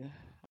like you.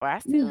 Or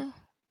Mm.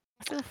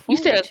 I still You fool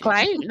still with you.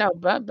 claim no,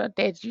 but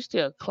that you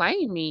still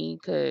claim me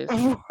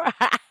because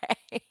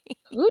Right.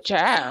 good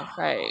child.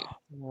 Like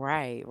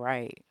Right,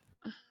 right.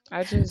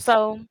 I just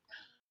So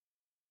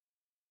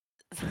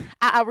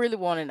I really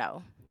want to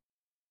know.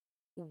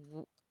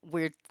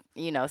 We're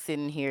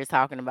sitting here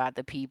talking about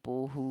the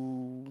people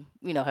who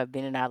have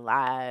been in our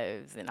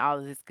lives and all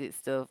of this good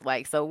stuff.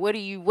 Like, so what are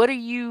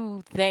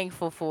you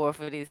thankful for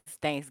this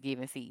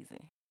Thanksgiving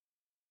season?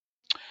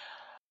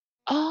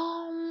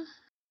 um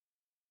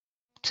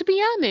to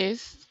be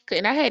honest,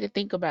 and I had to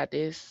think about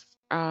this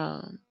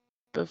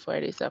before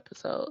this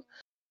episode.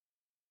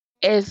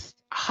 As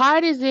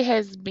hard as it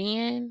has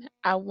been,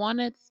 I want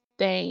to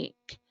thank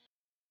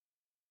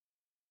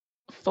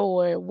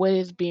for what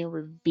is being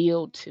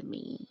revealed to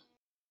me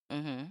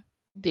Mhm.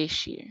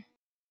 this year.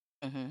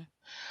 Mhm.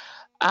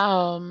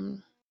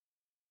 Um,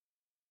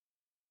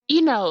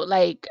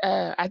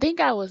 I think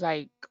I was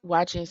like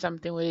watching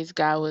something where this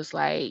guy was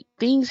like,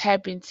 things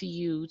happen to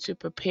you to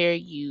prepare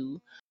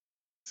you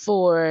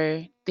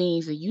for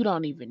things that you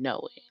don't even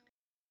know it.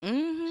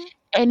 Mhm.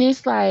 And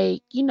it's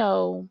like,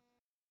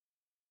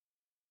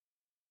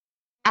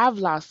 I've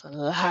lost a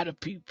lot of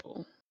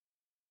people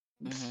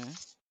Mhm.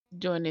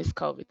 during this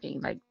COVID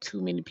thing, like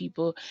too many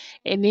people.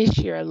 And this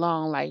year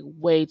alone, like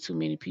way too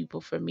many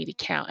people for me to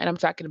count. And I'm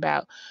talking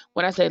about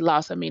when I say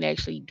lost, I mean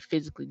actually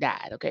physically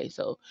died. Okay.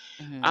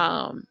 Mhm.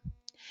 Um,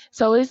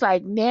 so it's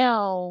like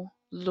now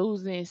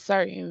losing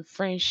certain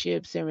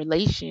friendships and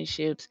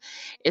relationships,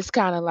 it's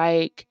kind of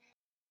like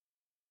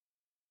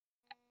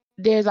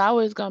there's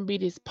always going to be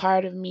this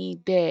part of me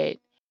that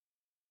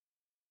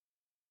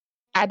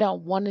I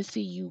don't want to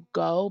see you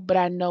go, but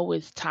I know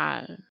it's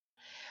time.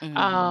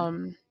 Mhm.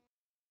 Um,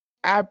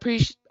 I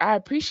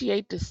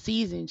appreciate the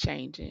season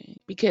changing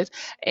because,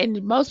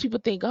 and most people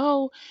think,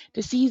 oh,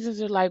 the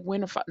seasons are like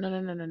winter fall. No,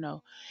 no, no, no,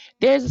 no.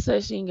 There's a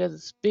such thing as a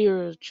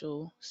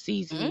spiritual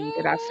seasoning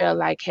that I felt Mm,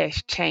 like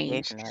has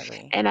changed.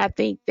 definitely. And I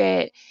think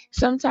that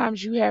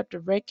sometimes you have to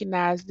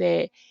recognize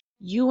that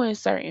you and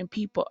certain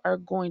people are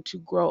going to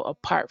grow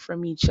apart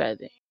from each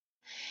other,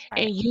 Right.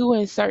 and you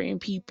and certain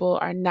people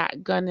are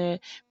not gonna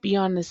be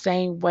on the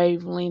same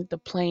wavelength, the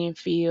playing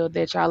field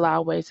that y'all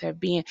always have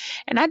been.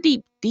 And I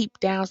deep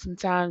down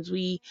sometimes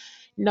we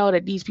know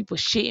that these people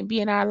shouldn't be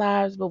in our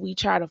lives, but we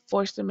try to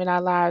force them in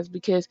our lives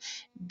because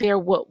they're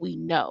what we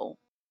know.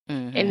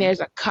 And Mm-hmm. there's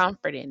a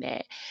comfort in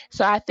that.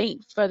 So I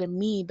think for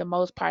me, the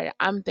most part that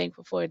I'm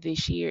thankful for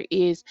this year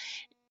is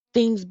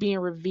things being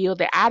revealed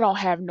that I don't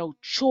have no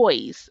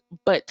choice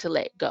but to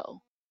let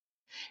go.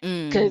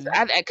 Cause Mm-hmm.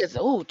 cause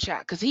oh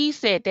child, cause he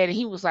said that and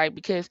he was like,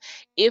 because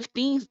if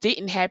things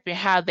didn't happen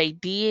how they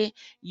did,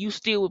 you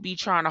still would be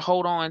trying to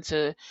hold on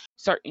to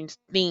certain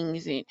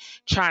things and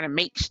trying to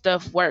make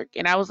stuff work.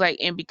 And I was like,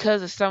 and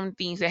because of some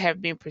things that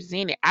have been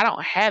presented, I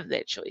don't have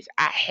that choice.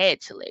 I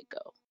had to let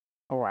go.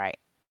 Right.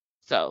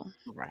 So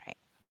Right.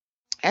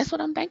 that's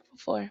what I'm thankful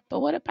for. But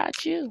what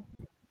about you?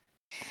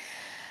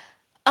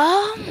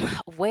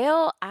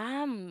 Well,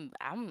 I'm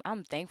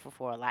thankful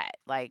for a lot.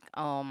 Like,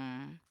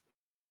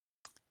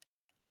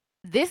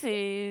 this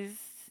is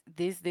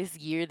this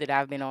year that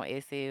I've been on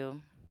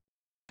SL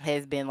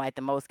has been like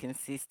the most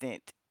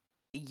consistent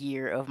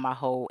year of my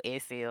whole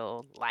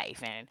SL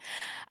life, and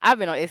I've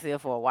been on SL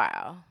for a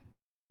while.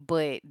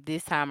 But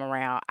this time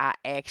around, I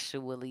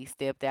actually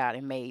stepped out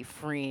and made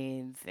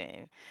friends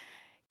and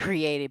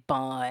created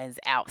bonds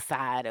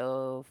outside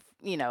of,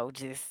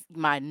 just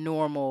my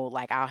normal,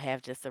 like, I'll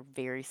have just a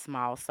very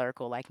small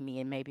circle, like me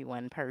and maybe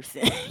one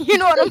person. You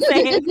know what I'm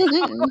saying?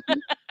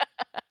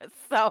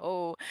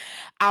 So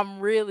I'm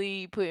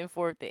really putting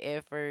forth the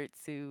effort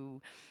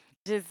to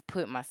just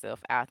put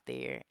myself out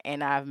there.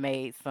 And I've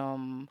made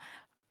some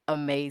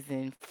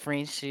amazing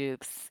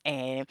friendships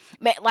and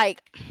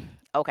like,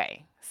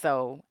 okay,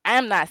 so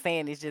I'm not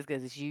saying this just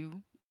because it's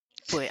you,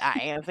 but I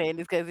am saying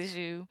this because it's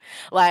you.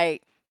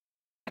 Like,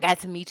 I got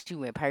to meet you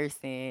in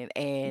person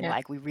and Yeah.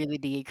 like we really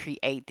did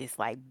create this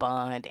like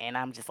bond and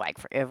I'm just like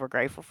forever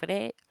grateful for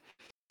that.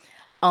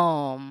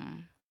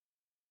 Um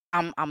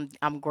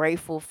I'm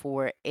grateful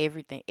for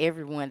everything,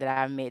 everyone that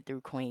I met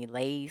through Queen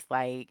Lace.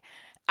 Like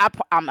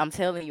I'm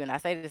telling you, and I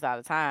say this all the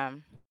time.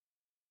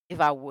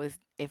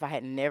 If I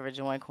had never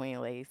joined Queen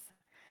Lace,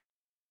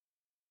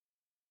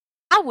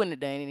 I wouldn't have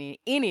done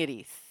any of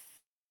this.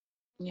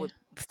 Yeah. Would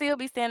still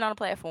be standing on a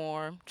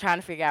platform trying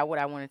to figure out what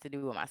I wanted to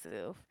do with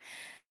myself.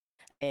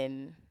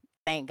 And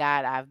thank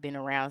God I've been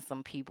around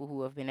some people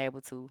who have been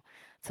able to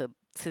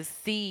to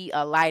see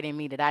a light in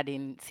me that I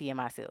didn't see in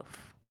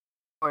myself.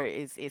 Or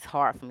it's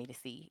hard for me to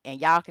see. And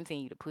y'all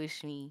continue to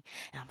push me,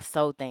 and I'm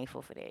so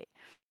thankful for that.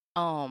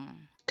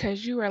 Um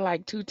Cause you are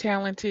like too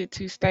talented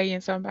to stay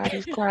in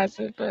somebody's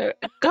closet. But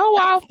go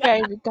off,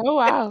 baby. Go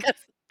off.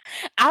 'cause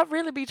I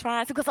really be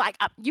trying to, cause like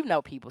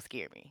people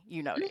scare me.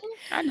 You know that.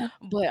 I know.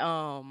 But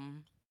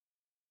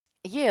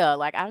yeah,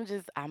 like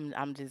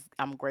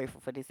I'm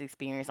grateful for this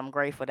experience. I'm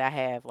grateful that I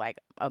have like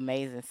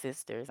amazing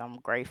sisters. I'm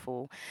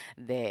grateful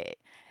that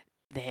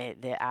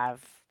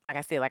I've, like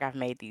I said, like I've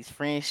made these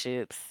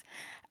friendships.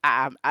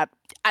 I I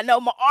I know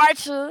my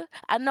Archer.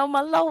 I know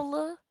my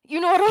Lola. You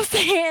know what I'm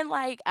saying?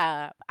 Like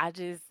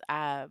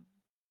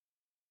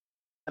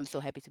I'm so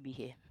happy to be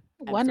here.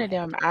 I'm One so of happy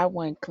them to I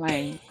wouldn't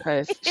claim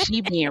because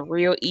she being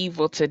real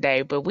evil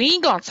today, but we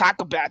ain't gonna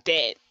talk about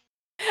that.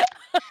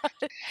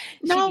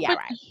 she No, be all but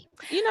right.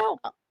 you know,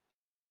 Uh,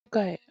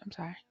 go ahead. I'm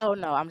sorry. Oh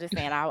no, I'm just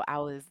saying I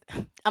was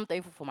I'm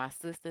thankful for my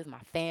sisters, my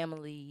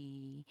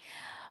family,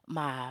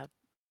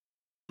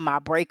 my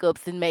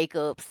breakups and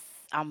makeups.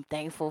 I'm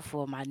thankful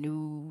for my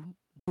new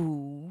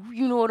boo.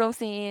 You know what I'm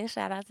saying?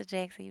 Shout out to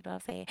Jackson, you know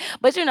what I'm saying?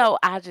 But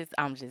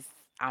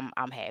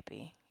I'm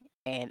happy.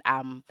 And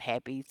I'm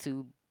happy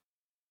to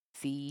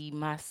see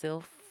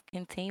myself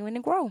continuing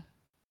to grow.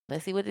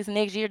 Let's see what this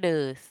next year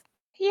does.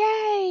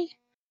 Yay!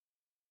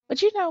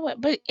 But you know what?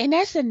 But and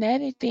that's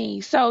another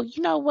thing. So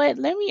you know what?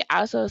 Let me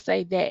also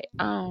say that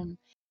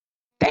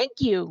thank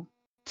you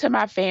to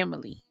my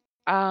family.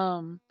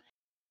 Um,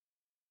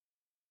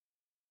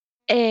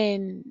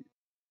 and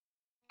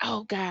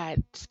oh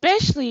God,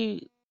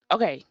 especially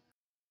okay.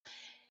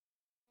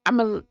 I'm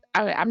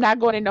not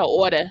going in no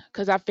order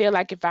because I feel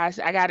like if I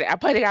got I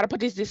probably got to put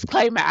this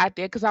disclaimer out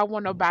there because I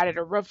want nobody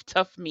to rough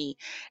tough me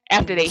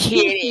after they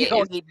hear You this.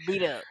 gonna get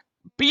beat up.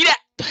 Beat up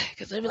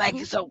because they'll be like,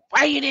 so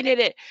why you did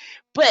it?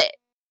 But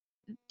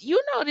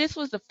you know, this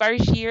was the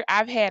first year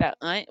I've had a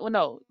aunt. Well,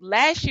 no,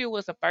 last year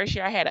was the first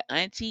year I had an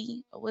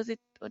auntie. Or was it?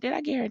 Or did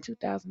I get her in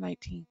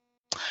 2019?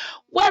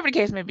 Whatever the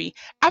case may be,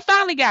 I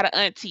finally got an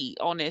auntie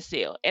on this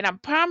sale, and I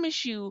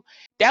promise you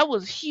that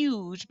was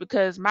huge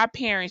because my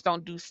parents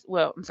don't do.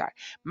 Well, I'm sorry,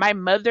 my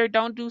mother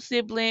don't do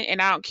sibling,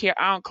 and I don't care.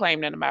 I don't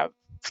claim none of my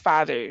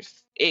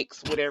father's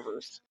ex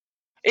whatever's,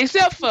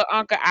 except for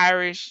Uncle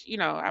Irish. You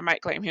know, I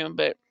might claim him,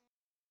 but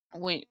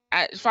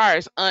as far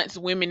as aunts,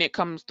 women that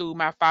comes through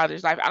my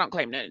father's life, I don't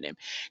claim none of them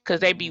because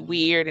they be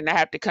weird, and I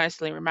have to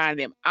constantly remind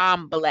them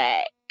I'm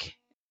black.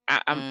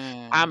 I, I'm Mm.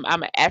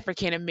 I'm an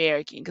African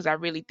American because I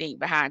really think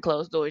behind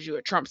closed doors you're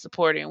a Trump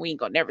supporter, and we ain't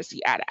gonna never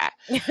see eye to eye.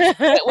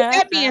 But with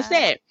that being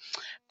said,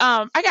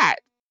 I got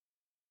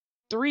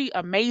three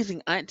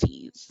amazing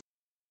aunties.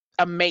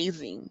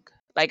 Amazing.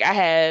 Like I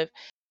have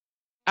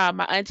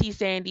my auntie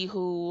Sandy,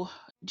 who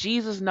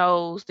Jesus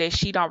knows that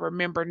she don't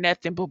remember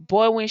nothing, but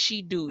boy, when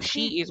she do,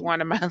 she is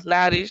one of my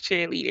loudest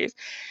cheerleaders.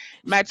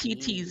 My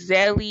TT Yes.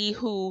 Zelly,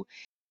 who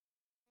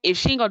if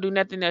she ain't gonna do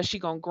nothing else, she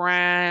gonna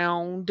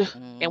ground.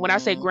 And when I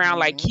say ground,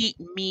 like Mhm. keep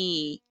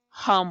me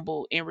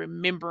humble in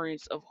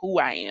remembrance of who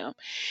I am.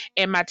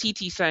 And my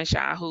TT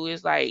Sunshine, who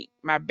is like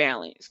my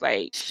balance,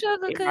 like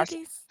Sugar in my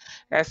cookies.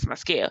 that's my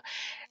scale.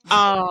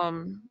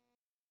 Um,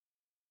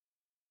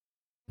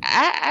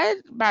 I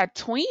my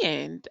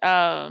twin.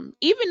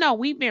 Even though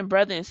we've been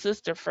brother and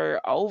sister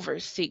for over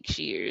 6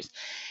 years,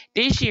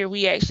 this year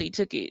we actually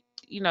took it,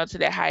 to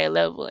that higher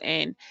level.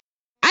 And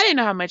I didn't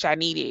know how much I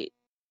needed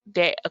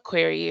that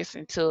Aquarius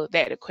until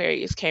that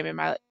Aquarius came in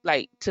my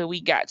like till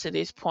we got to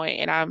this point.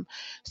 And I'm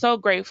so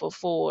grateful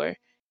for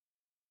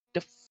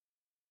the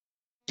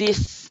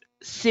this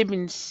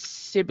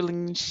siblingship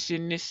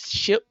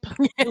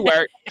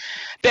word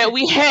that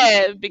we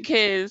have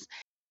because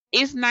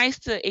it's nice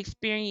to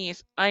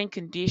experience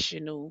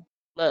unconditional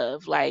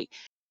love. Like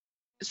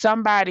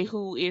somebody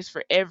who is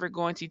forever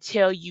going to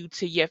tell you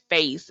to your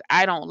face,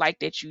 I don't like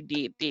that you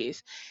did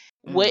this.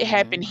 What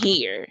happened Mhm.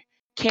 here?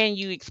 Can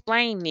you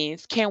explain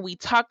this? Can we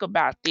talk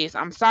about this?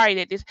 I'm sorry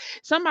that this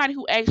somebody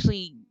who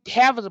actually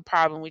has a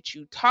problem with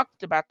you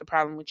talked about the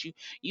problem with you.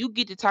 You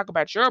get to talk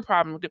about your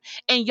problem with them,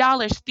 and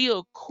y'all are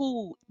still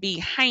cool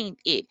behind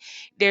it.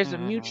 There's a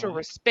mutual Mhm.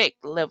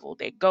 respect level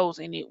that goes,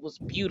 and it was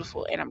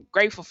beautiful. And I'm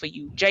grateful for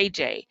you,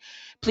 JJ.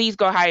 Please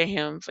go hire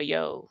him for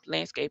your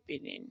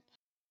landscaping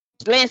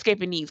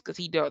needs because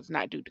he does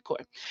not do decor.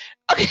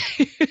 Okay.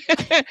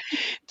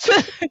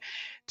 to,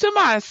 to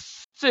my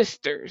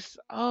sisters.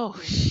 Oh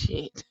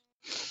shit.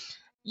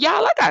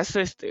 Y'all, I got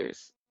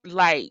sisters.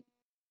 Like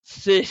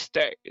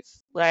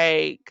sisters.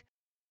 Like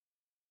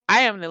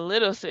I am the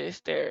little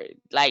sister.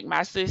 Like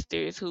my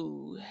sisters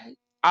who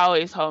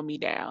always hold me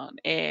down.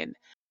 And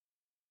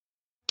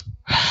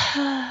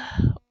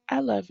I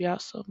love y'all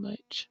so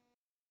much.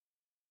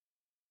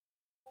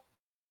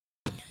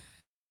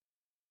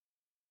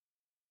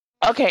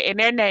 Okay, and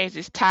their names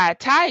is Ty.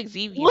 Ty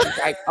Xavius is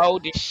like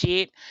old as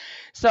shit.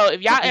 So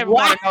if y'all ever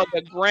want What? to know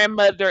the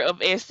grandmother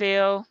of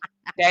SL,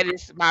 that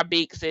is my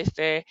big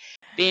sister.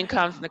 Then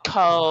comes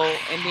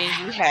Nicole, and then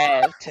you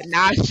have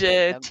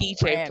Tanasha, The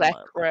TJ Black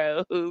grandmother.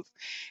 Rose.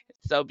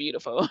 So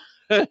beautiful.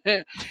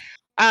 To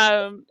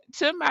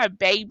my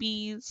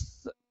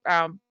babies,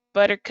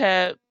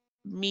 Buttercup,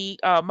 me,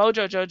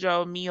 Mojo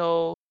Jojo,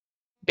 Mio,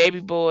 Baby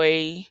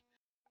Boy,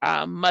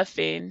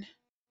 Muffin,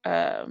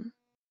 um,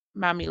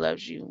 Mommy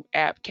loves you,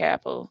 App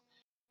cap.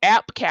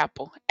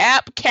 Apple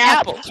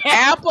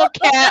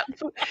Cap,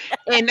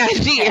 and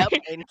Nigeria. Cap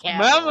and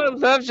Mama capital.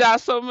 loves y'all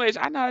so much.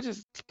 I know I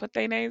just put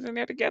their names in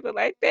there together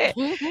like that.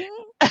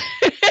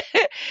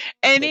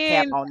 And The cap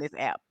then, on this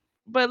app.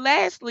 but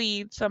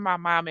lastly, to my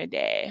mom and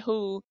dad,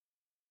 who,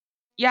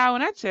 y'all,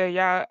 when I tell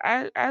y'all,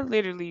 I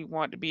literally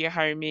want to be a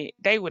hermit.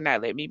 They would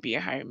not let me be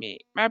a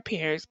hermit. My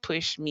parents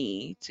pushed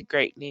me to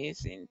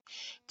greatness and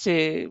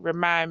to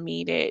remind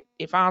me that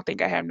if I don't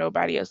think I have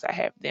nobody else, I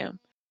have them.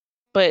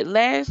 But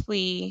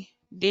lastly,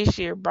 this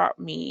year brought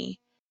me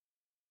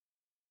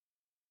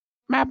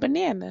my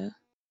banana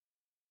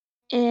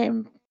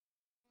and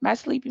my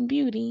sleeping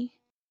beauty.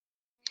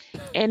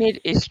 And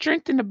it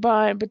strengthened the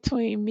bond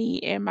between me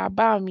and my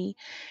mommy.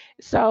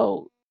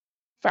 So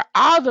for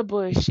all the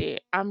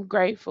bullshit, I'm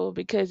grateful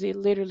because it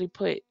literally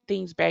put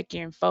things back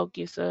in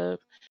focus of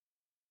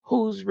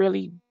who's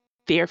really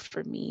there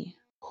for me,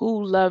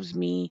 who loves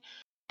me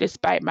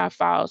despite my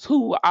faults,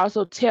 who will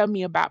also tell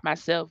me about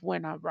myself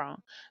when I'm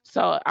wrong.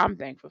 So I'm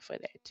thankful for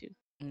that too.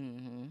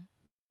 Mhm.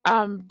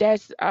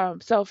 That's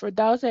so for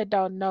those that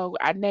don't know,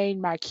 I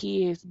named my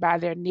kids by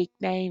their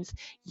nicknames.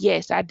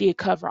 Yes, I did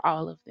cover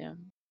all of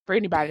them. For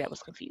anybody that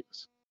was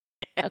confused.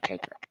 Okay,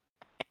 great.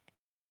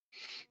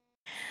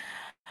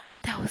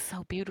 That was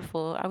so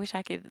beautiful. I wish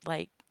I could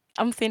like.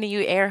 I'm sending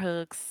you air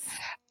hugs.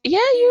 Yeah,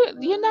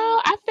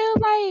 I feel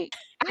like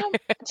um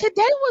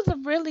today was a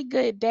really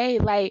good day.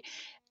 Like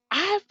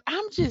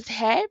I'm just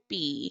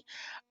happy.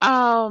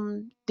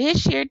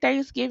 This year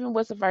Thanksgiving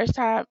was the first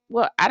time.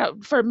 Well, I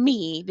don't. For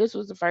me, this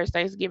was the first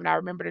Thanksgiving I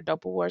remember the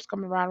Dope Awards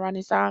coming around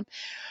this time.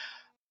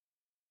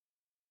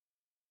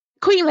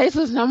 Queen Lace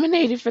was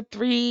nominated for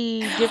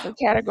three different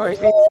categories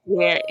this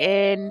year,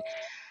 and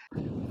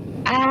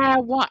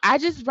I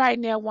just right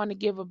now want to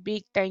give a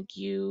big thank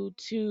you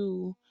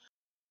to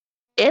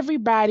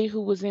everybody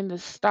who was in the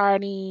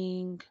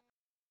starting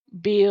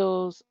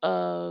bills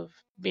of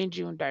Ben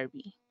June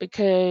Derby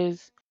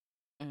because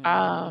Mhm.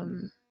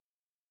 um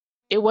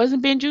it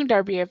wasn't Ben June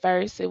Derby at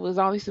first. It was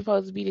only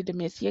supposed to be the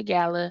Dementia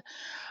Gala.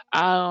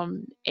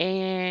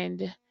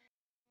 And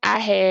I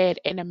had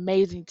an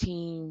amazing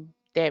team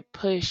that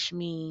pushed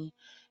me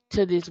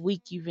to this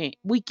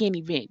weekend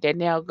event that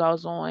now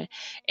goes on.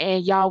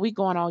 And y'all, we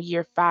going on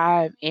year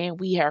 5 and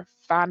we are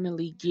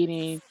finally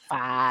getting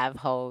 5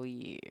 whole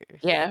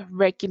years.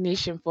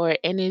 recognition for it,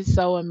 and it's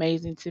so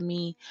amazing to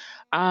me,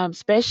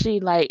 especially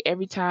like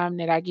every time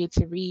that I get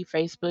to read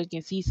Facebook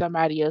and see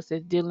somebody else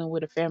that's dealing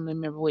with a family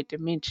member with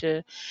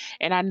dementia,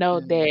 and I know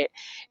Mm. that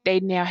they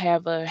now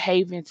have a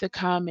haven to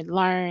come and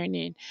learn,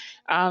 and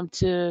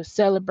to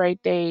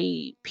celebrate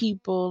they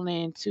people,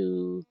 and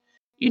to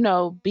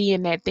be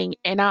in that thing.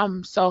 And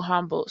I'm so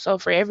humbled. So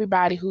for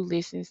everybody who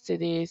listens to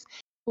this,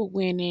 who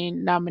went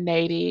in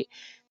nominated,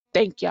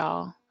 thank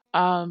y'all,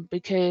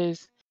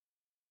 because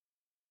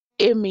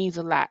it means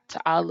a lot to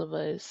all of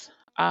us,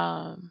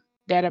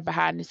 that are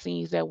behind the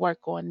scenes that work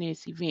on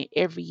this event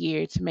every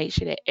year to make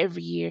sure that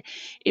every year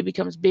it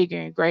becomes bigger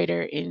and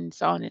greater, and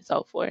so on and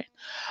so forth.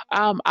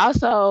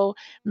 Also,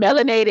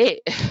 Melanated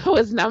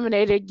was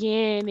nominated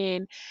again,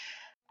 and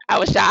I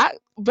was shocked,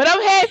 but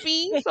I'm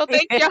happy. So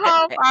thank you,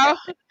 home, all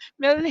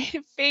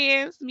Melanated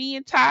fans. Me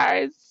and Ty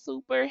is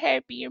super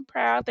happy and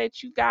proud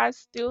that you guys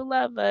still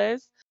love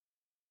us.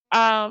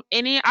 And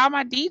then all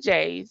my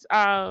DJs,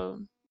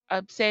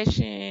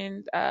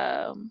 Obsession,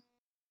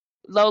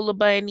 Lola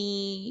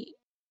Bunny,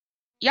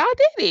 y'all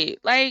did it.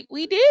 Like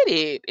we did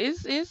it.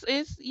 It's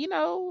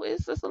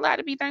just a lot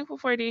to be thankful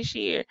for this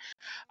year.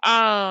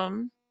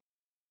 Um,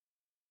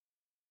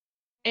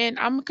 and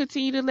I'm gonna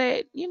continue to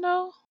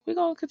we're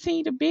gonna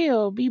continue to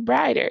build, be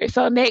brighter.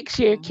 So next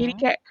year, Kitty Mhm.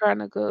 Kat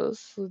Chronicles.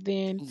 So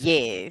then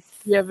Yes.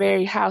 you're a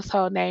very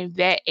household name,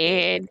 that Yes.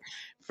 and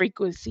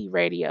Frequency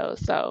Radio.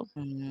 So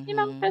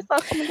Mhm. let's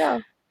all come and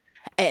go.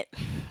 And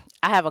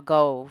I have a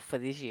goal for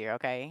this year,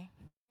 okay?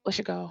 What's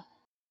your goal?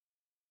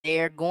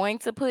 They're going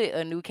to put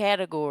a new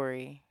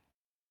category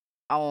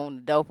on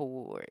the Dope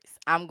Awards.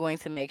 I'm going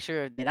to make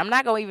sure of that. I'm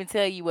not going to even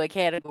tell you what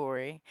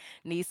category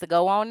needs to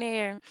go on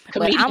there,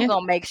 but I'm Comedian,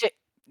 going to make sure.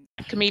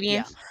 Yeah,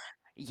 comedians.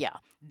 yeah,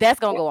 that's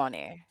going to go on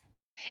there.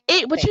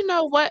 But Thank you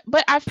know what?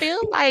 But I feel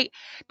like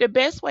the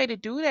best way to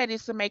do that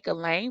is to make a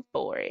lane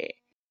for it.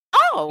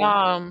 Oh,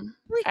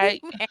 I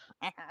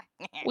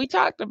we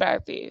talked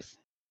about this.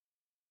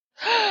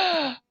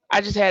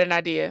 I just had an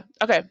idea.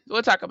 Okay,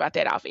 we'll talk about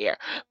that off air.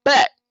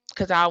 But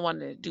because I want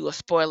to do a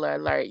spoiler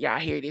alert, y'all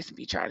hear this and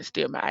be trying to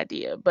steal my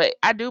idea. But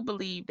I do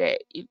believe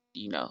that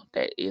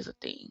that is a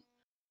thing.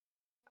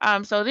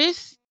 So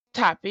this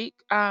topic,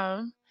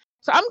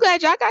 so I'm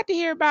glad y'all got to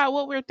hear about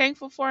what we're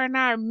thankful for in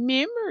our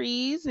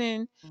memories,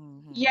 and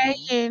yay hmm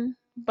and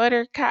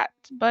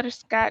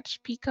butterscotch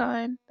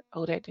pecan.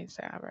 Oh, that didn't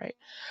sound right.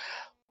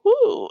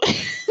 Woo.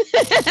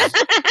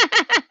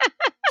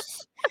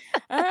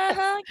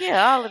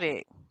 yeah, all of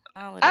it,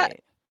 all of uh, that.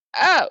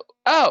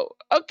 oh,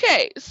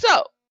 okay.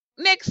 So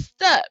next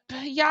up,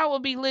 y'all will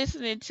be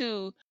listening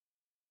to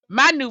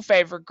my new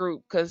favorite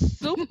group, because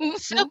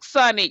Silk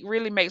Sonic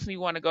really makes me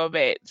want to go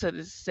back to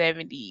the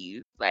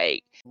 70s.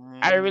 Like,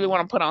 I really hmm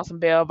want to put on some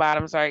bell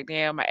bottoms right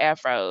now, my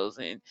afros,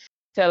 and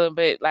tell him.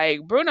 But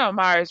like Bruno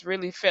Mars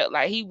really felt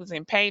like he was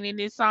in pain in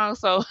this song.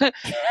 So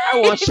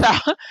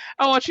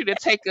I want you to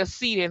take a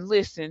seat and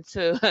listen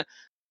to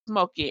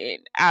Smokin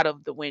Out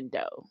of the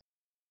Window.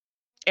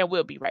 And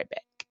we'll be right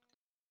back.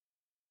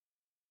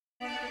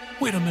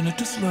 Wait a minute,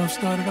 this love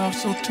started off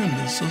so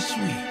tender, so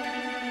sweet.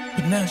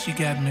 But now she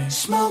got me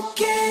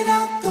Smoking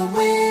out the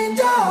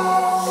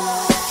window.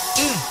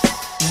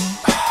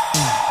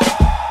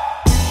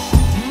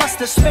 Must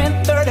have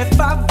spent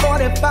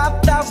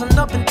 45,000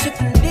 up in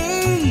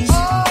Tiffany's.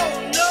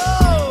 Oh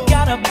no!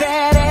 Got a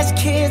badass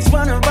kids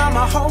running around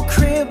my whole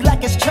crib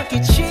like it's Chuck E.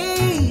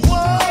 Cheese.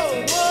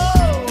 Whoa,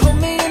 whoa! Put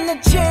me in the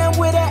jam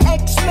with an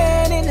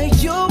X-Man in the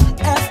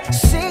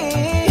UFC.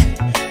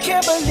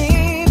 Can't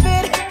believe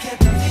it.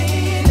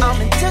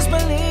 I'm in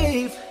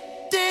disbelief.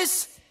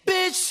 This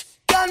bitch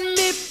got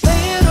me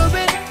paying her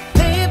rent,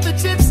 paying for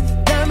trips,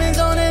 diamonds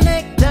on her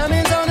neck,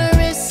 diamonds on her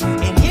wrist,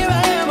 and here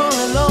I am all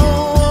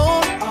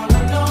alone, all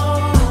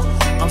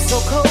alone. I'm so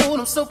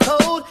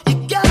cold, you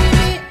got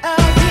me out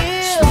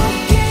here.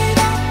 Smoking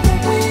out the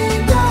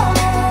window,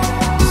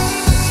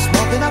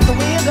 smoking out the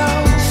window,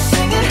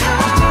 singing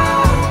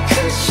how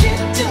could she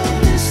do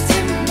this to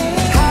me?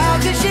 How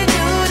could she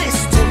do this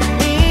to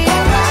me?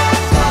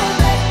 Alright, well,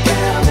 that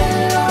girl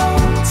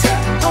belonged to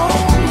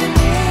only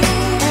me.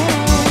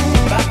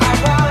 But I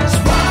was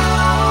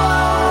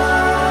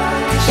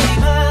wrong, 'cause she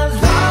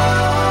belonged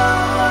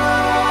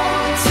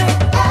to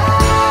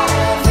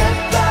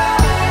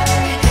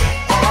everybody.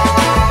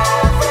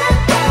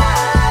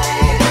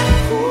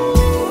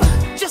 Ooh.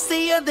 Just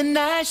the other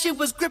night, she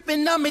was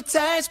gripping on me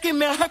tight,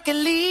 screaming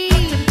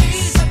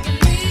Hercules.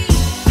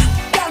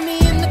 Got me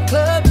in the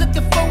club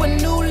looking for a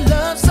new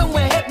love,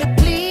 someone help me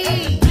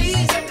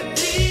please.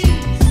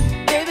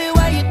 Baby,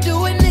 why you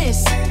doing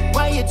this?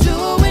 Why you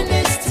doing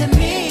this to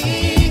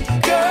me,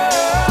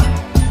 girl?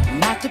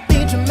 Not to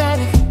be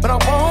dramatic, but I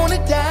wanna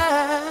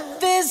die.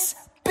 This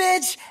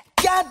bitch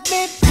got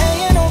me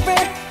paying her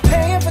rent,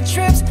 paying for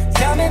trips,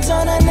 diamonds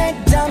on her neck,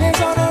 diamonds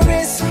on her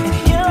wrist, and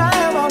here I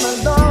am all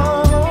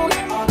alone,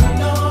 all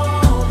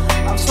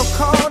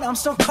I'm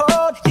so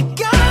cold, you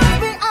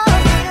got me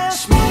out here.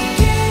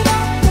 Smoking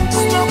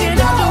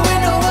out the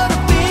window of the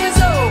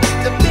benzo,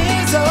 the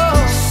benzo.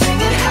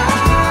 Singing,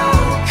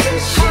 how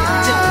could you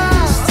do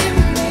this to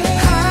me?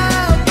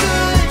 How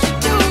could you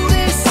do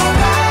this?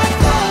 Alright,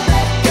 thought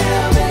that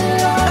girl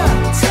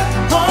belonged to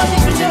me. One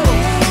thing's for sure,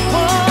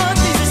 one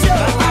thing's for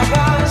sure.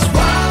 I was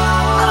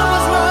wrong, I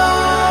was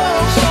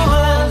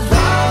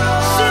wrong.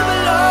 She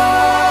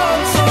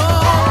belongs to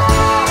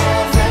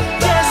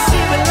yes, she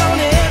belongs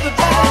to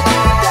everybody.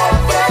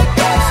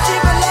 She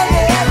belongs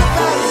to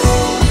everybody.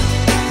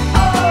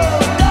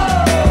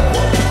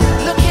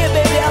 Look here,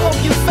 baby, I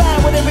hope you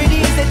find whatever it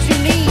is that you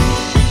need.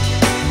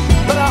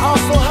 But I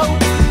also hope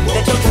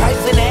that your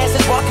trifling ass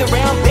is walking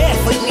around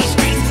barefoot in these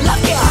streets.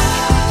 Look it.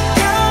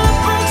 Girl, it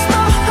breaks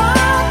my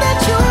heart that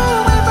you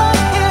ain't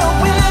right here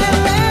with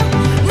me.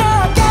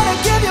 Now I gotta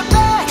give you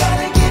back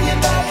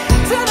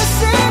to the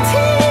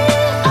city.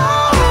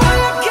 Oh,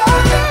 you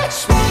got me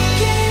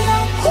smoking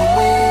out the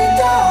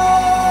window,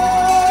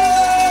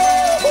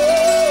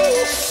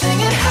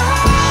 singing,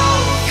 how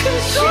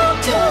could you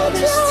do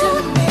this to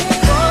me?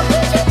 How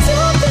could you do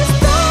this,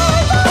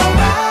 baby?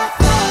 Oh, I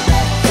thought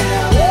that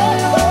girl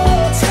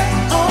belonged to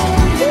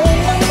only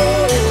you,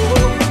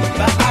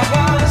 but I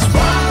was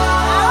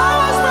wrong.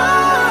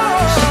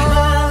 She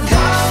belongs to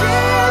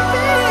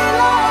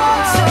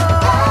everybody. She belongs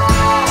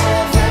to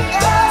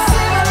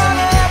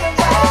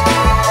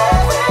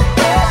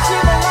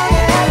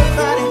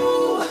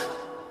everybody.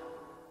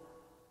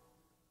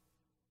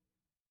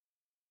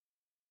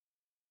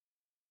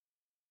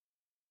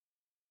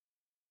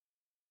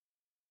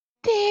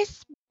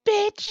 This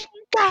bitch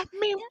got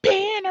me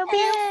being a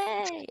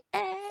real. Hey,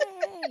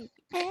 hey,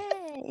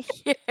 hey.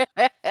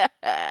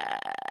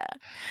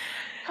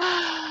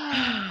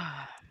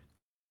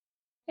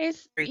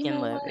 It's you Freaking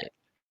know love what? it.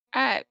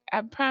 I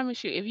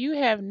promise you, if you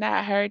have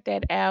not heard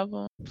that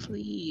album,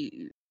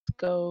 please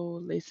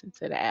go listen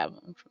to the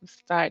album from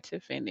start to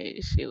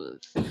finish. It was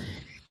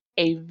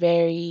a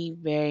very,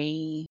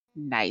 very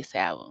nice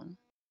album.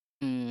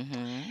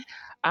 Mm-hmm.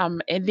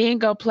 And then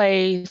go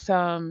play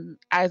some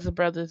Isa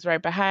Brothers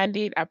right behind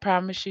it. I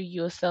promise you,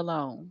 you'll sell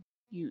on.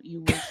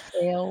 You will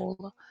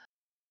sell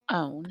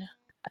on.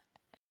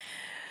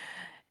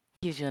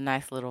 Gives you a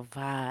nice little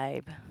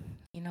vibe.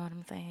 You know what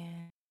I'm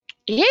saying?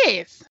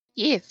 Yes,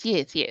 yes,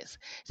 yes, yes.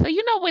 So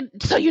you know what?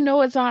 So you know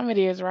what time it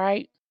is,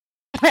 right?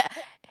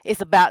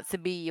 It's about to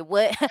be your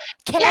what?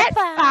 Cat Cat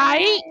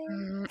fight.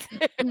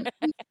 fight.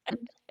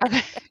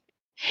 Okay.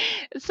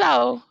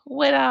 So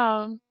what?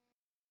 I'm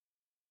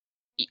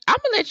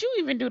gonna let you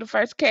even do the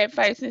first cat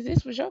fight since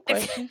this was your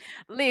question.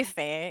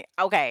 Listen,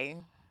 okay.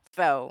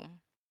 So,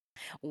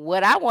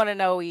 what I want to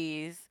know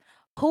is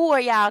who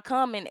are y'all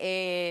coming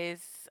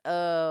as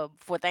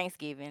for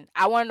Thanksgiving?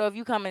 I want to know if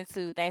you coming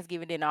to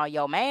Thanksgiving dinner on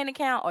your main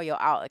account or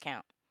your alt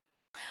account.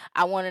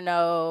 I want to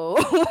know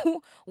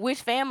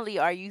which family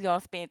are you gonna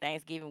spend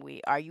Thanksgiving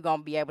with? Are you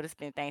gonna be able to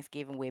spend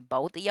Thanksgiving with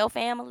both of your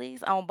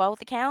families on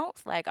both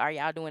accounts? Like, are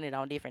y'all doing it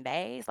on different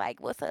days? Like,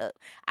 what's up?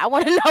 I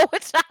want to know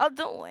what y'all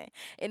doing.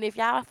 And if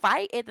y'all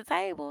fight at the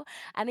table,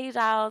 I need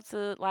y'all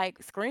to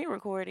like screen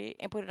record it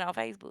and put it on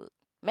Facebook.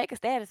 Make a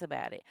status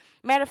about it.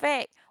 Matter of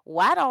fact,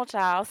 why don't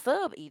y'all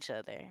sub each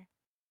other?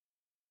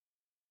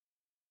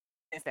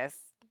 Since that's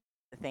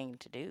the thing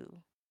to do,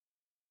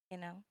 you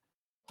know.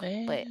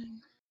 But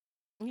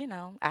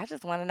Well, I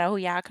just want to know who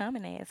y'all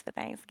coming as for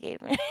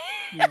Thanksgiving.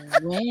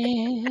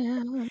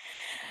 well,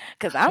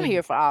 Cause I'm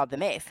here for all the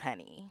mess,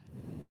 honey.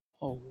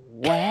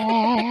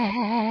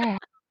 wow,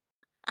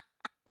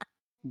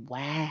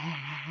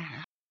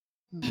 wow.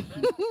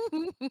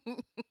 Mhm.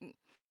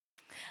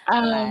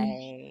 Um,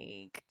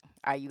 Like,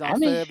 are you I gonna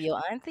mean, sub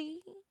your auntie?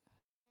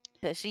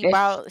 Cause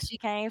that's. she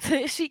came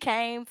to she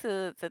came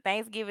to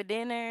Thanksgiving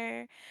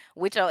dinner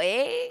with your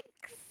ex.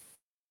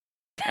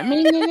 I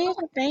mean, it is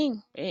a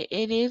thing.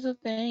 It is a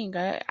thing.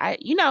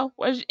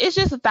 It's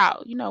just a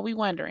thought. We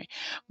wondering,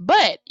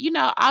 but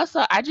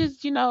also I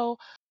just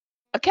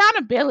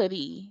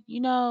accountability.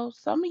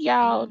 Some of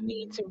y'all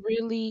need Hmm. to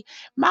really.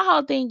 My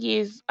whole thing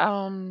is,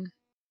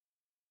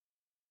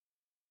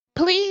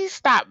 please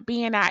stop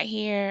being out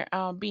here,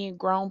 being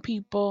grown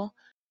people,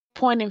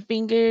 pointing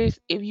fingers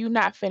if you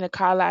not finna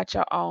call out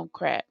your own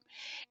crap.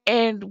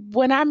 And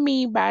what I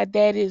mean by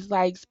that is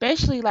like,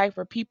 especially like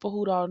for people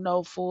who don't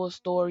know full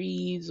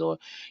stories or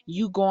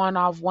you going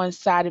off one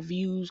sided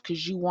views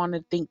because you want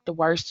to think the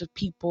worst of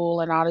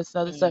people and all this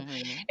other stuff.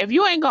 Hmm. If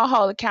you ain't gonna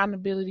hold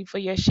accountability for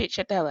your shit,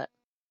 shut the hell up.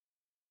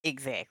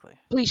 Exactly.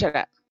 Please shut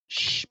up.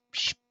 Shh,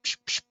 shh, shh,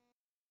 shh,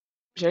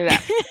 shut it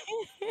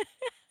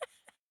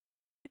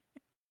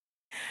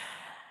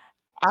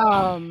up.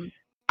 Um.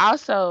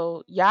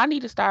 Also, y'all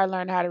need to start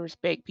learning how to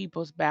respect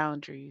people's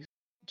boundaries.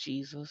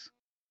 Jesus.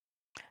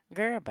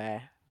 Girl,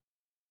 bye.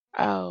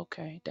 Oh,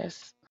 okay.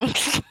 That's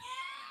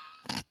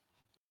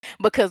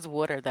Because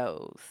what are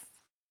those?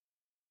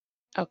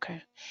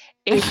 Okay.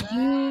 If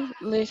you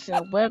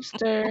listen,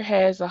 Webster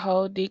has a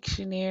whole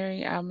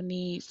dictionary. I'm gonna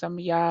need some of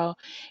y'all.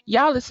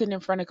 Y'all listen in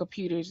front of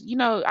computers.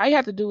 All you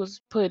have to do is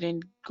put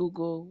in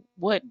Google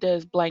what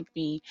does blank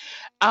mean.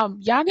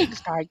 Y'all need to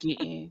start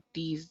getting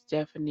these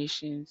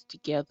definitions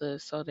together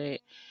so that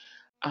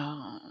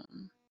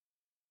um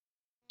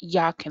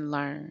y'all can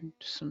learn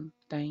some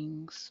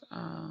things.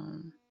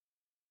 I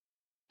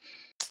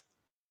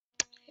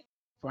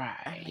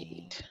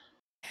mean, Right.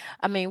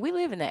 we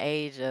live in the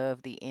age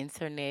of the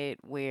internet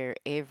where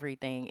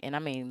everything, and I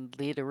mean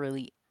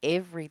literally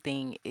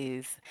everything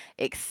is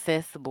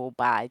accessible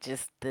by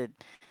just the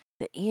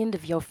end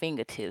of your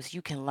fingertips.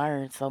 You can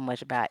learn so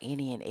much about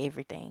any and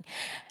everything.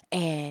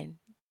 And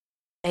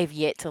they've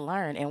yet to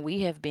learn. And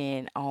we have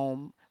been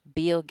on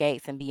Bill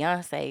Gates and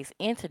Beyonce's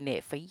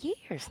internet for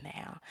years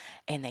now,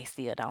 and they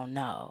still don't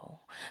know.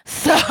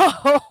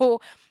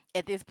 So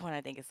at this point,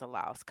 I think it's a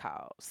lost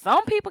cause.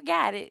 Some people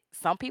got it.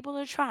 Some people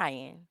are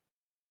trying,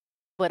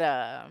 but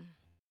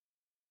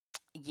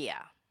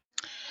yeah.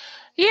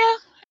 Yeah.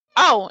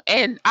 Oh,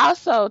 and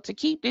also to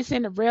keep this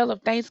in the realm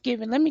of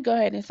Thanksgiving, let me go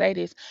ahead and say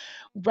this.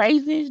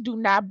 Raisins do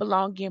not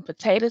belong in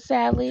potato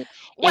salad.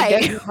 It Wait,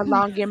 doesn't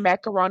belong in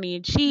macaroni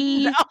and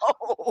cheese.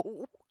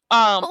 no.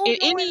 Who In doing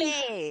any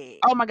that?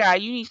 Oh my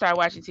God, you need to start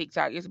watching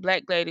TikTok. It's a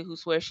black lady who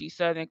swears she's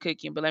Southern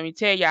cooking, but let me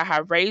tell y'all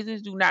how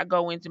raisins do not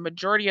go into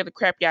majority of the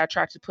crap y'all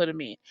try to put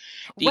them in.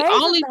 The Raisins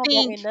only don't go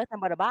thing, in nothing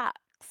but a box.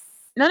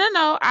 no, no,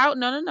 no,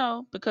 no, no,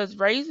 no, because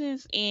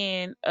raisins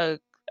in a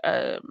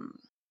um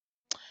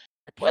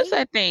A what's cake?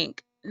 that thing?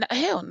 No,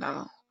 hell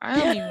no. I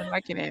don't even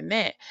like it in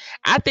that.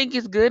 I think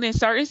it's good in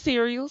certain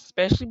cereals,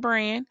 especially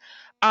brand.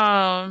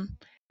 Um,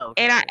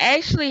 and I Okay.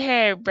 actually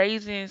had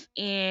raisins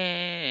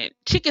in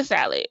chicken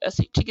salad,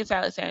 chicken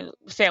salad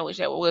sandwich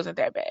that wasn't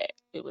that bad.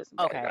 It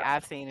wasn't bad at Okay, all.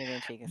 I've seen it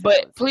in chicken But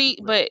salad please,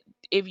 too. but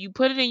if you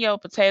put it in your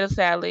potato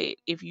salad,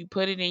 if you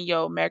put it in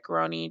your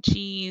macaroni and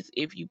cheese,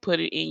 if you put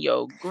it in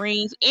your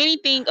greens,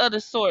 anything of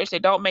the sorts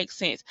that don't make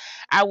sense,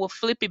 I will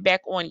flip it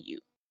back on you.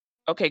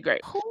 Okay,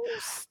 great. Who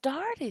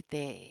started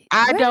that? I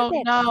Where did don't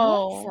that come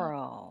know.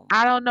 I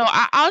from? don't know.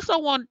 I also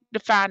want to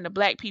find the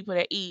black people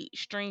that eat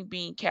string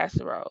bean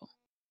casserole.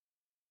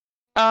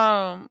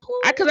 Cause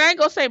Who? I ain't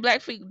gonna say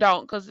black people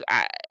don't, cause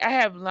I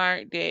have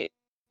learned that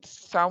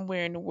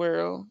somewhere in the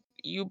world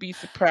you'll be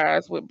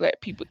surprised what black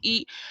people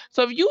eat.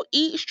 So if you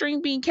eat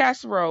string bean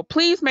casserole,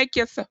 please make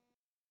yourself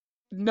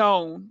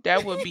known.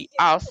 That would be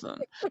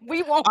awesome.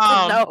 We want to Um,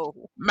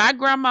 know. my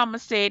grandmama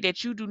said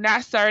that you do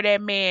not serve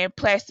that man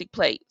plastic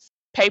plates,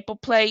 paper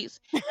plates.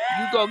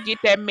 You go get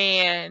that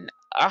man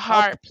a A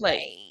hard plate.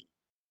 plate.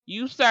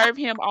 You serve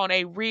him on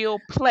a real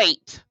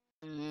plate,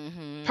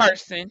 Mhm.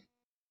 person,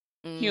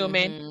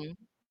 human. Mhm.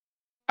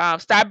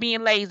 Stop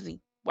being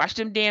lazy. Wash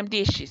them damn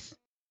dishes.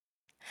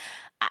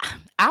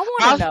 I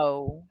want to Also,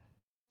 know.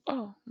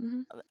 oh,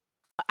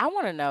 I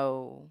want to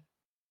know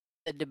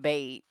the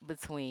debate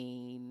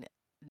between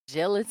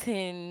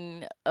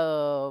gelatin,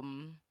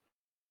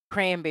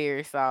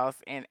 cranberry sauce,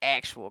 and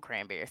actual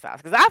cranberry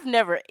sauce. Because I've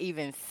never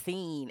even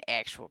seen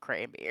actual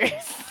cranberry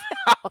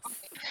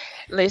sauce.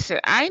 listen,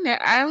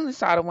 I only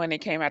saw the one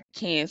that came out the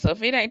can. So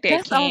if it ain't that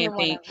That's the only can one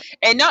thing, I've.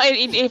 and no,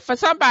 and for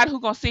somebody who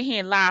gonna sit here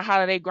and lie,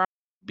 how they grandma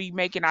be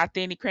making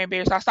authentic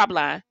cranberry sauce, stop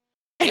lying.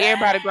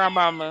 Everybody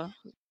grandmama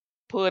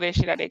pull that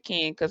shit out that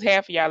can, cause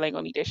half of y'all ain't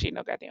gonna eat that shit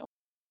no goddamn.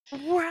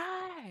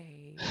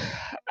 Right.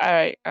 All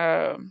right,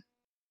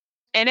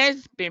 and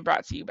that's been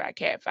brought to you by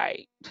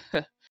Catfight.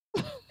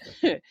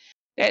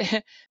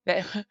 that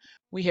that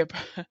we have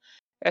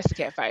that's the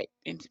Catfight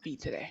into me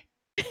today.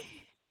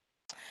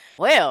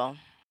 Well,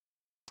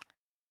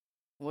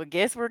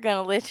 guess we're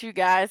gonna let you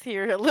guys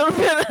hear a little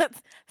bit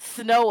of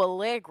Snoh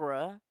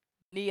Aalegra,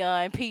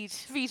 Neon Peach,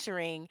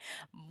 featuring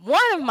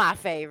one of my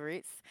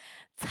favorites,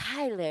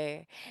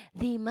 Tyler,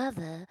 the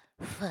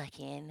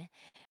motherfucking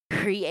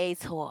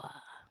creator.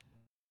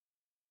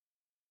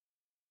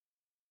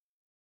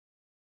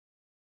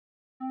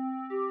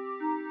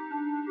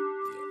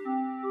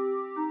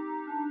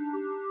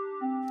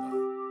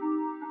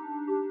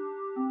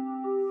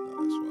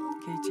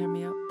 Can you turn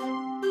me up?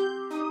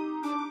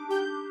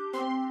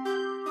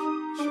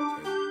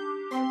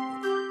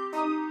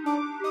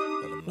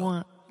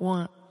 One.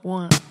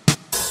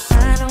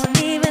 I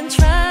don't even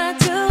try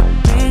to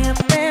bring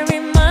up and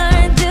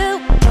remind you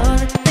all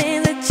the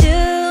things that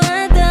you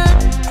have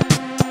done.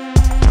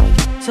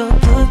 So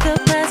put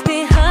the past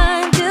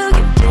behind you.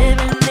 You're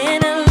living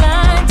in a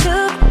lie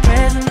to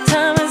present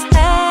time has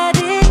had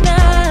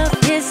enough.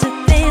 It's the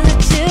things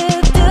that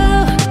you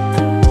do.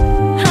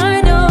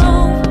 I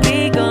know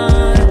we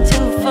gone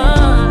too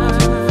far.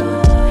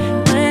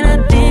 When I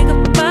think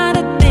about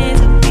the things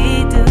that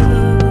we do,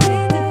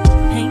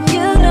 and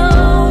you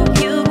know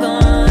you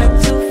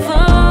gone too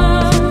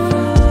far.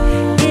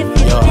 If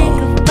you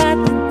think about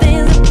the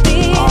things that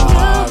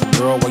we do.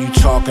 Girl, why you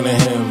talking to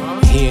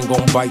him? He ain't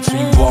gonna bite till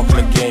you walking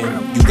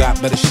again. You got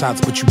better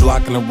shots, but you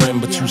blocking the rim.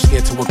 But you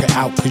scared to work it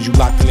out, cause you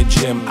locked in the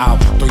gym. I'll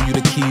throw you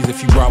the keys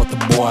if you ride with the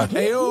boy.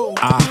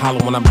 I'll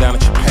holler when I'm down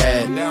at your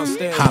pad.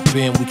 Hop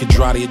in, we can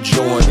dry to your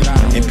joy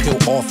and peel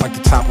off like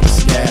the top of the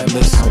scab.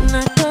 Listen, I'm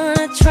not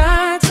gonna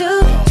try to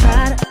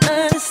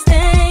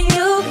understand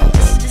you.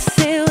 Just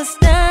say what's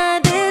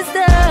done is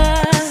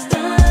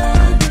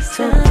done.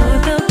 So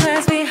put the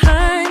past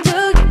behind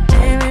you.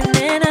 Staring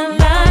in a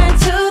line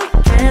to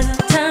present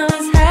time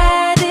has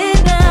had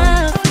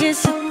enough.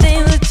 It's the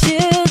thing that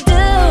you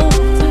do.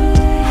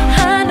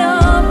 I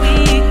know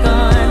we've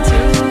gone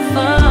too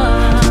far.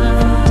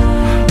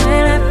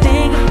 When I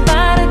think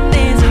about the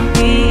things that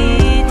we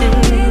do,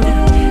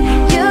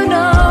 you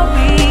know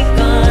we've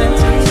gone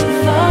too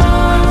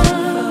far.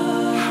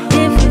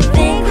 If you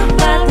think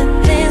about the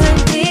things that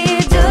we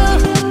do,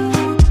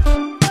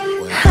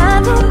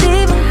 I don't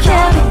even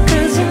care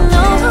because you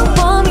know I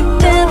won't be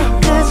there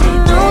because you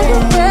know the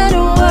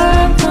better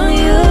work for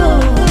you.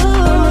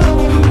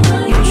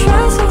 You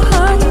try so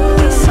hard to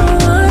be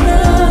someone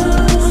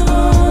else,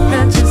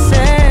 not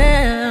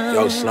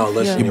yourself. yo, Snoh,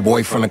 listen. Your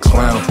boyfriend a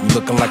clown, you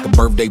looking like a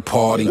birthday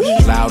party.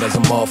 Loud as a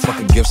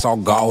motherfucker, gifts all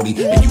gaudy.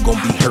 And you gon'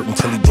 be hurt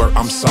until he blurt,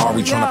 I'm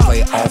sorry. Tryna play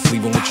it off,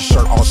 leaving with your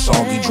shirt all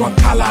soggy. Drunk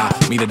kala,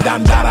 meet a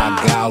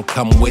dandada gal.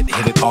 Come with,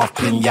 hit it off,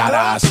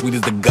 pinata. Sweet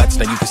as the guts,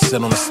 now you can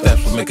sit on the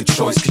steps and make a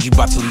choice. Cause you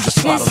about to lose your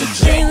spot on the It's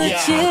the thing jet.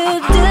 that you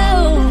do.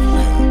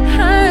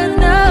 I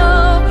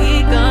know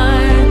we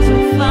gone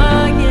too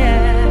far,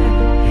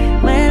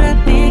 yeah. When I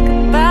think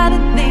about the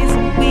things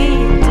that we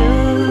do,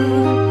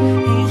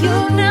 you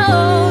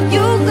know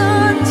you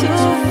gone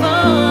too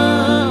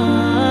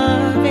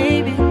far,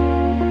 baby.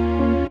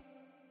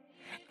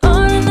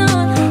 On and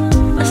on,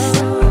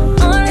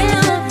 on and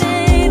on,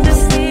 days to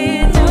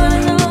see, on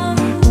and on,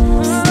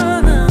 on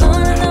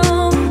and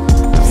on,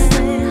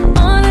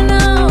 on and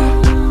on,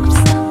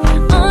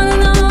 on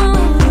and on,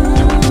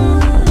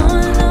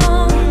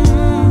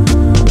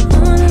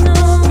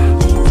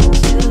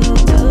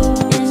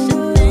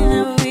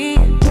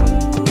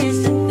 It's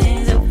the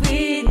things that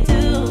we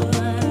do.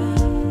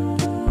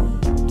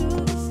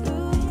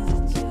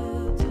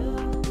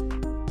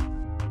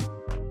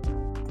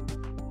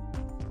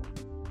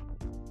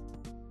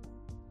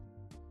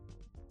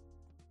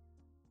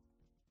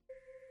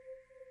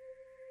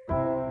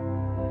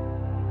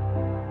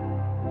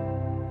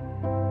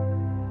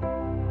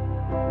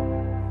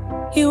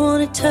 You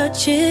wanna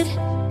touch it,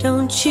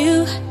 don't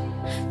you?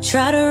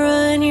 Try to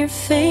run your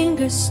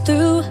fingers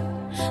through.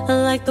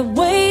 Like the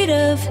weight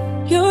of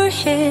your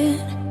hand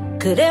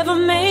could ever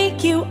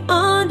make you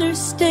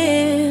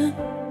understand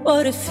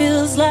what it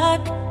feels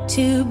like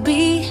to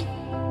be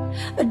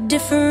a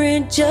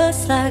different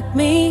just like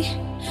me.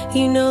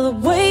 You know the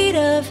weight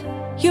of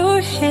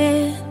your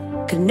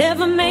hand could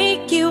never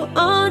make you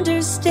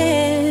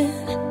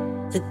understand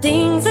the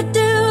things I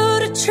do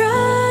to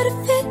try to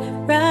fit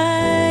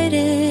right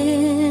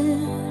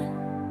in.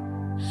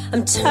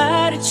 I'm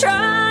tired of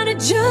trying to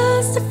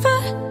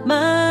justify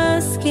my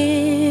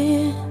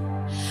skin.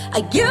 I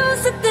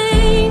used to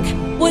think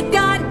what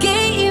God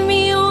gave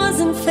me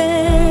wasn't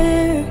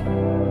fair.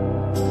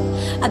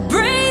 I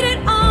braid it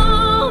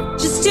all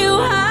just to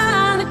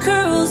hide the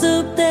curls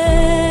up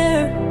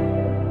there.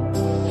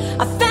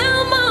 I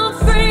found my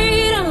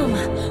freedom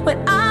when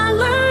I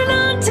learned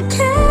not to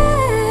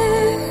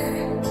care.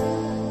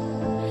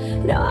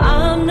 Now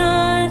I'm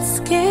not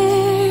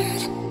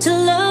scared to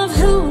love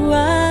who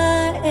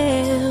I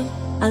am.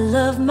 I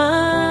love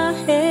my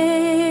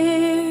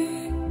hair.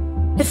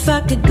 If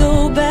I could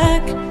go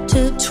back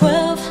to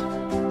 12,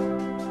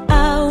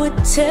 I would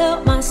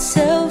tell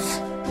myself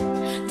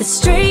that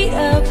straight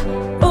up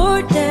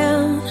or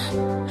down,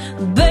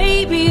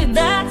 baby,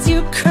 that's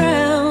your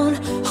crown.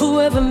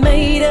 Whoever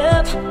made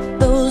up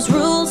those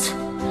rules,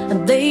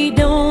 they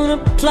don't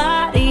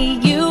apply to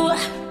you.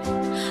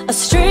 A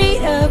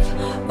straight up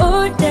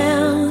or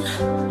down,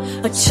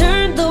 I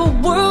turned the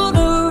world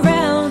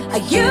around. I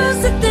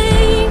used to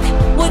think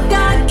what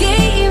God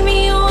gave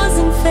me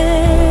wasn't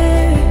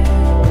fair.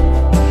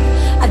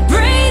 I'd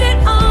braid it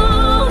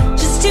all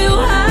just to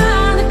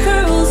hide the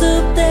curls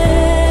up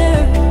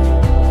there.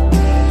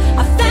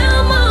 I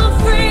found my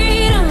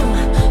freedom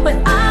when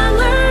I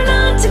learned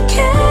not to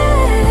care.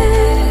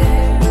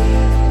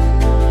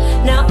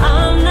 Now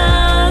I'm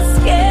not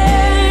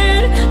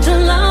scared to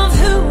love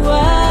who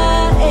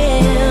I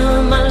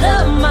am. I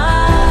love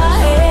my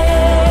hair.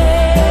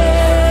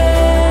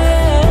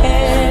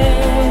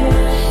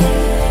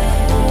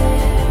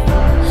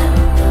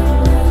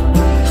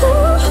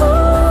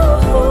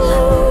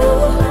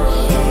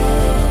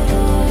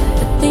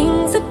 The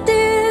things I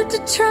did to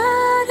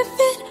try to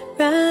fit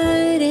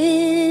right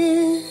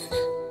in,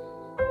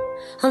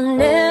 I'll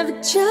never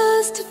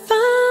justify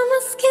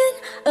my skin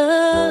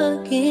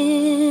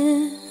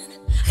again.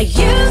 I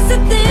used to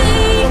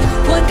think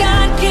what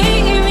God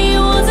gave me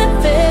wasn't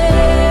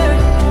fair.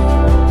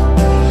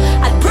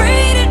 I'd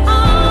braid it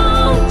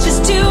all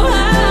just to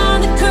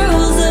hide the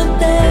curls up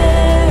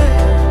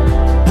there.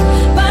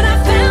 But I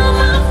found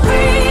my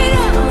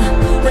freedom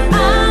when I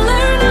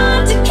learned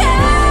not to care.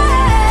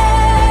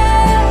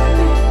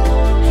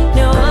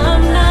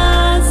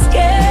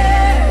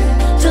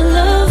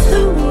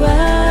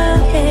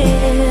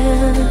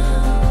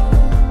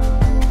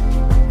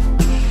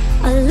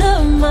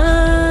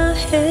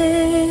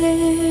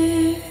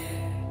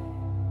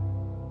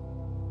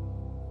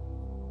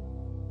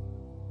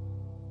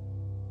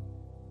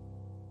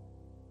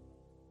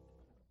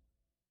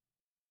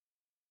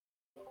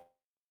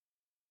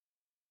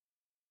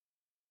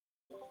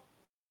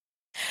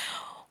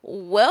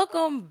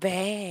 Welcome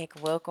back,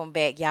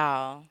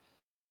 y'all.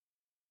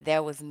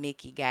 That was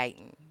Mickey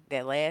Guyton.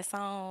 That last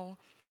song.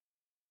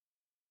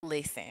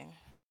 Listen,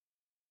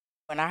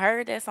 when I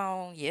heard that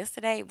song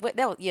yesterday,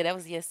 that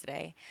was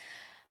yesterday.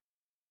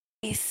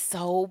 It's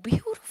so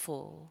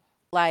beautiful.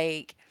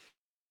 Like,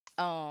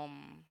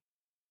 um,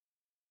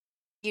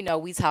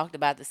 we talked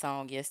about the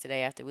song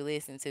yesterday after we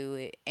listened to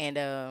it, and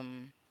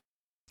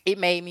it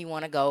made me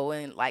want to go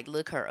and like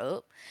look her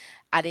up.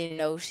 I didn't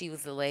know she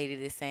was the lady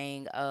that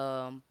sang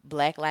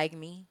Black Like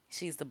Me.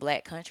 She's the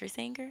black country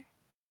singer.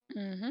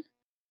 Hmm.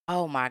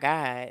 Oh my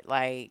God.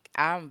 Like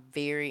I'm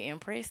very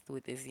impressed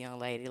with this young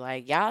lady.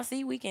 Like y'all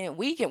see we can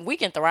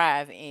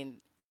thrive in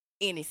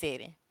any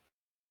setting.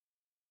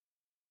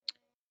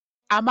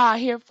 I'm out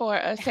here for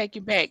us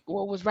taking back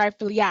what was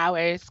rightfully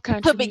ours. To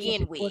Country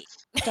begin music with. was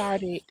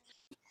started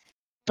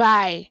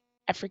by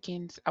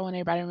Africans. I want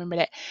everybody to remember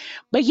that.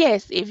 But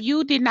yes, if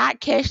you did not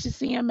catch the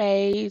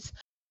CMAs,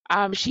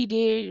 she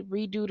did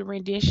redo the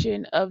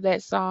rendition of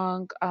that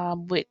song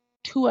with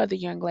two other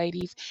young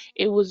ladies.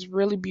 It was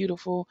really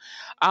beautiful.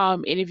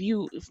 And if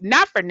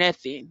not for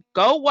nothing,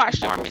 go watch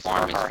the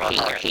performance for her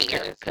hair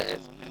because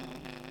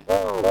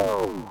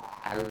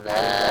I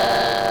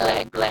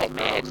love black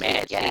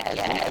magic. Yes.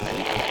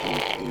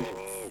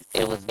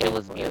 It was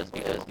beautiful. It was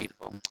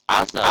beautiful.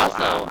 Also,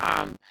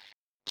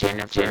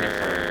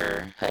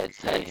 Jennifer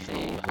Hudson,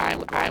 who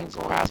I'm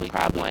probably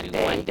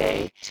one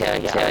day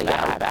tell y'all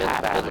how I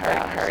feel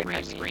about her and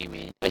her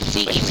screaming. But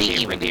she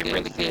even did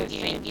really good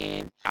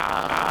singing.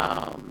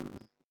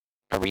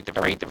 Aretha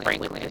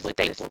Franklin is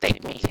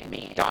staple to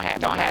me. Don't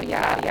have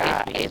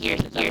y'all. It's been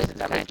years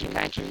since I listened to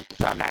country.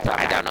 So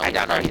I don't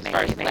know his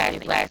first name,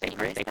 his last name.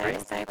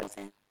 Chris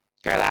Stapleton.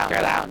 Girl,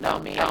 I don't know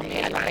me. I don't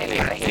know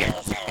here.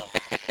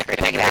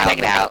 Check it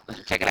out.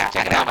 Check it out.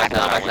 Check it out. I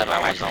told myself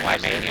I was gonna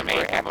watch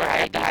Made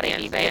after I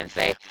didn't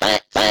say.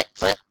 But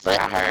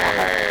I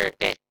heard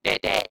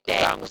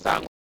that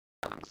song.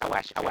 I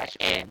watched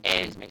it.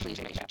 And please make sure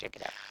you check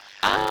it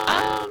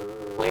out.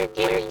 We're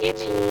getting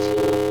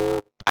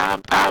to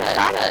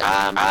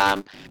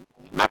product.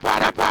 My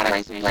product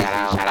placement.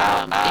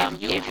 Shout out.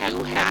 If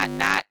you have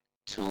not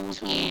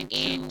tuned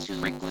into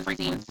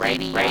frequency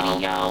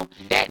radio,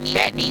 that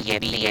needs to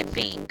be a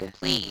thing.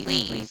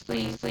 Please.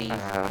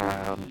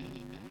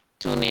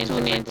 Tune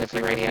in to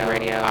Free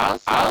Radio.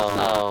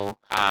 Also,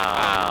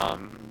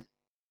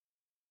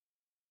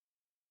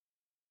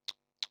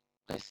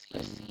 let's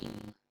see.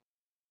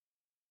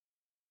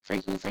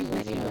 Frequency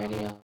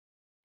Radio.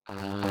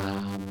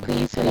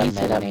 Please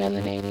hit up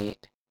Melanated.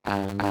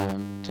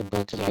 To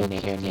book your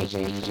next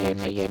DJ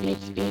for your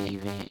next big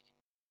event.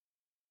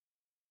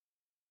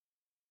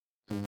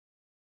 Mm,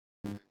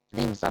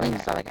 I think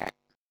that's all I got.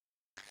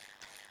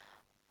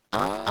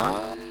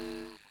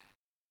 Um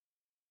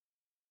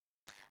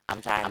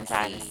I'm trying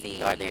to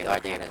see are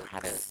there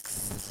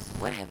products.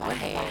 What have I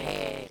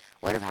had?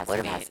 What have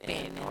I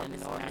spent on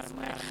this amount of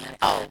money?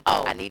 Oh,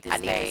 I need to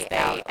stay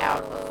out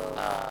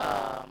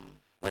of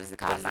what is it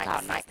called?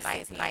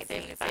 1975.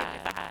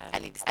 I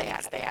need to stay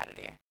out of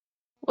there.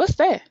 What's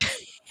that?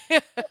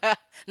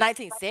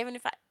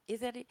 1975, is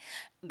that it?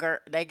 Girl,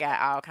 they got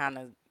all kind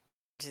of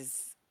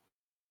just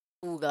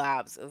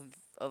globs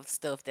of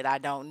stuff that I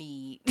don't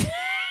need.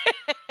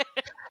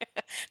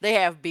 They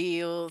have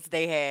bills,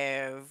 they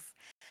have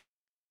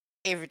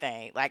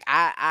everything. Like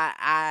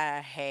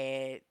I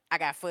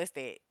got fussed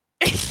at.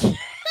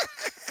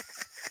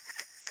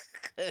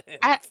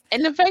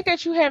 And the fact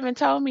that you haven't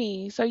told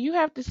me, so you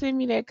have to send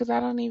me that because I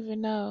don't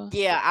even know.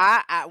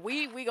 Yeah,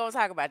 we gonna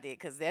talk about that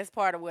because that's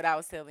part of what I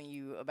was telling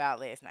you about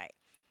last night.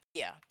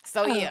 Yeah.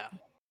 So Oh,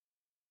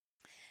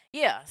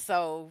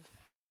 So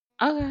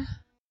okay.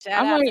 shout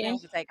I'm out to waiting. them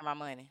for taking my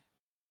money.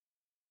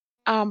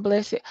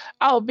 Bless it.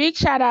 Oh, big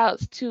shout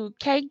outs to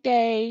Cake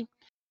Day,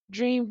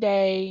 Dream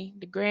Day,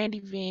 the grand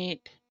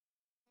event.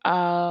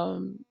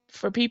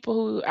 For people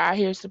who are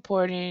here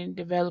supporting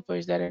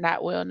developers that are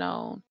not well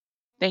known.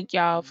 Thank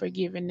y'all for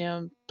giving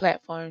them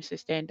platforms to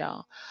stand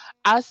on.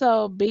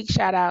 Also, big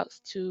shout outs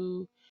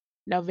to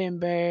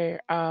November.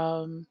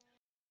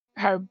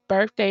 Her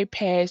birthday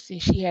passed and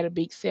she had a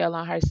big sale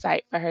on her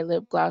site for her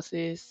lip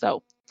glosses.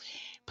 So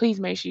please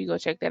make sure you go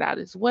check that out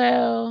as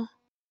well.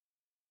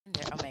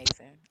 They're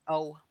amazing.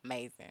 Oh,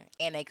 amazing.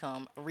 And they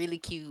come really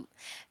cute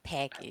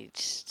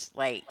packaged.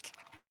 Like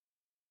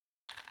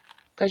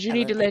Cause you I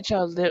need to love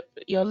it. let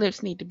your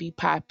lips need to be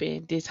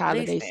popping this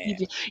holiday Listen.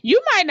 season.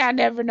 You might not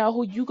never know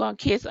who you gonna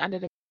kiss under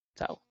the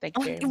so thank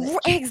you very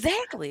much.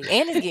 Exactly.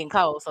 And it's getting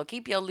cold, so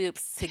keep your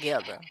lips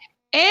together.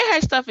 And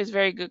her stuff is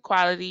very good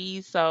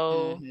quality,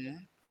 so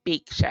Mhm.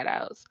 big shout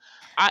outs.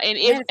 Matter of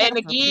fact, And I'm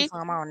gonna put again,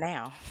 some on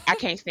now. I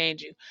can't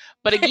stand you.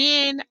 But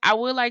again, I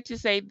would like to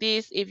say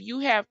this: if you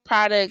have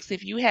products,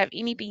 if you have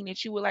anything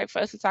that you would like for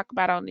us to talk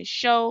about on this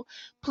show,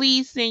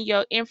 please send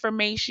your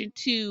information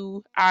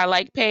to our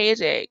like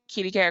page at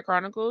Kitty Kat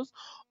Chronicles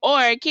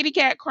or Kitty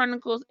Kat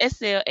Chronicles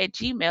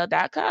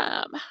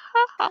SL@gmail.com.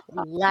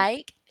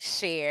 Like,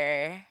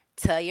 share,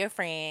 tell your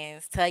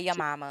friends, tell your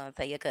mama,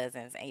 tell your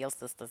cousins and your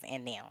sisters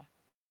and them.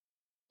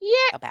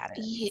 Yeah. about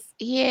us.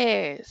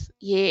 Yes.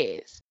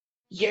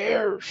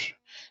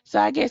 So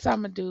I guess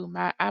I'm gonna do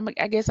my.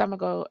 I guess I'm gonna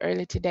go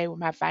early today with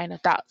my final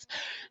thoughts.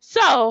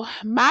 So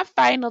my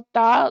final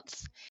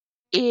thoughts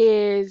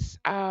is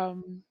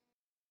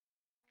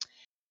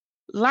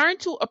learn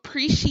to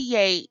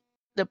appreciate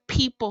the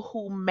people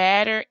who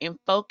matter and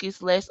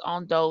focus less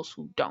on those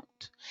who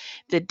don't.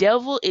 The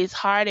devil is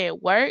hard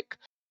at work.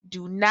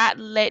 Do not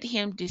let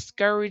him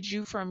discourage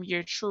you from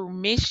your true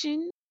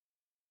mission.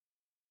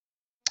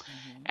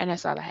 And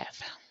that's all I have.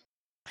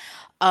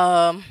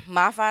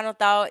 My final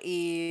thought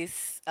is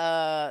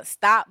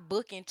stop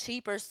booking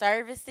cheaper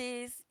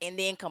services and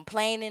then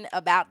complaining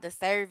about the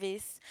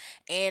service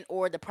and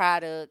or the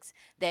products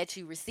that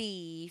you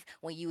receive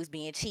when you was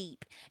being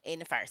cheap in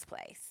the first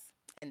place.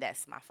 And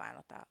that's my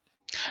final thought.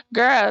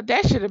 Girl,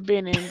 that should have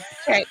been in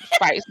chat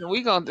fights, and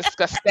we're gonna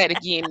discuss that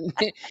again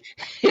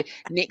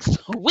next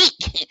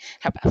week.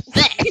 How about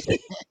that?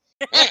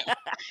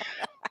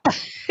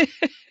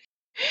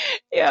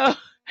 Yo,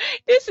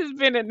 this has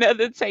been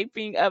another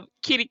taping of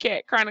Kitty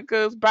Kat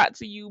Chronicles brought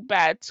to you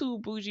by two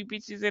bougie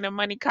bitches and a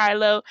money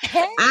Kylo.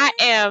 I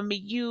am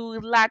you,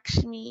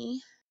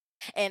 Lakshmi.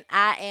 And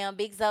I am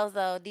Big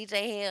Zozo,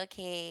 DJ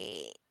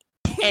HellKat.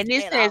 And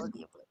this And has all of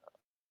you.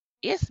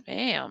 yes,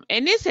 ma'am.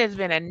 And this has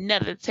been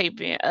another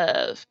taping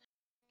of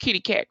Kitty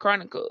Kat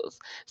Chronicles.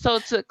 So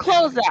to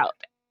close out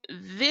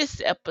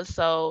this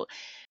episode,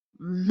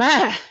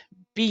 my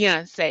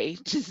Beyonce,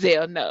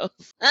 Giselle knows,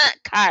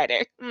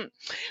 Carter,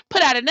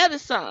 put out another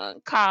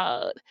song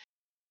called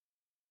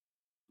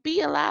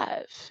Be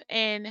Alive.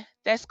 And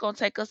that's going to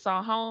take us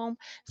on home.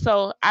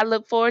 So I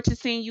look forward to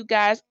seeing you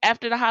guys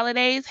after the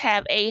holidays.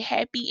 Have a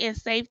happy and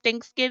safe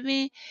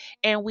Thanksgiving.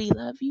 And we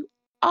love you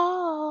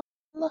all.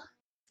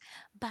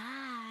 Bye.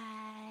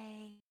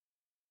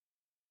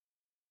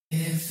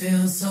 It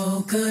feels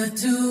so good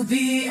to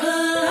be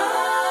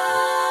alive.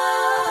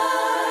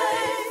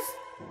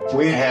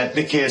 We had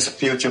Mickey as a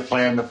future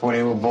plan before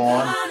they were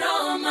born. Got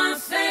all my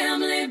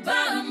family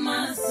by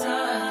my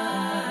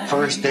side.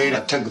 First date,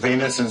 I took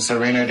Venus and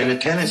Serena to the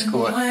tennis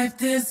court. Wipe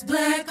this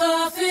black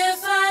off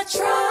if I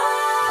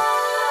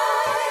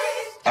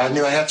try. I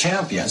knew I had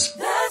champions.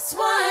 That's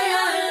why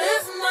I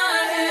lift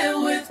my head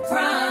with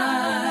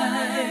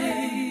pride.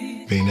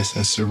 Venus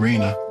and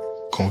Serena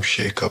gonna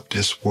shake up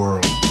this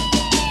world. I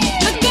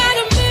got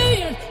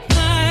 1,000,000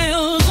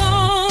 miles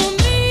on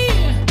me.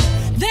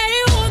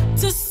 They want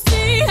to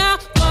see how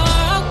far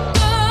I'll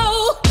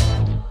go.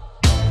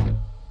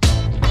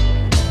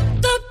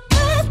 The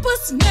path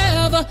was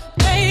never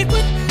made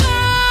with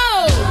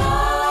gold.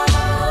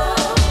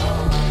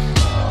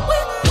 We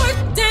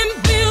worked and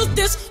built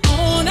this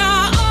on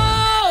our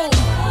own.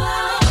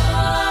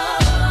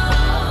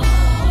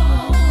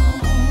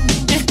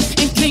 And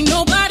can't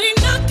nobody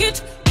knock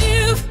it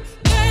if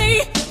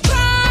they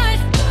tried.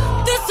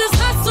 This is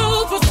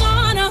hustle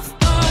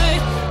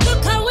personified.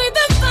 Look how we've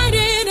been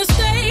fighting to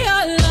stay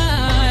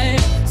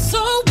alive. So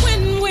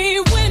when we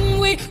win,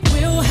 we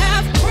will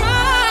have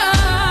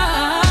pride.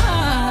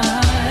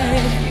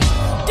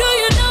 Do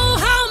you know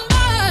how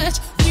much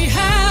we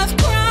have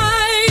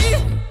cried?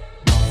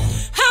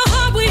 How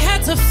hard we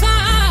had to fight.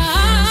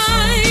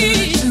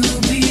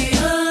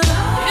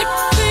 It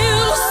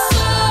feels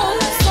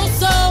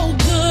so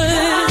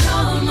good.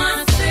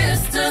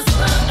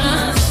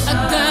 I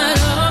got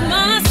all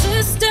my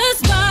sisters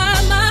by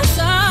my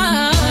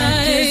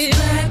side.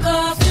 Black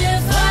off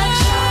if I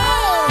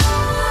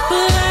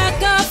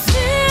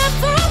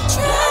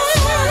try.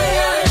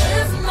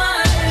 Lift my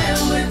head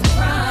with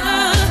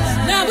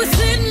pride. Now we're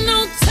sitting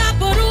on top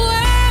of the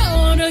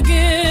world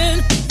again.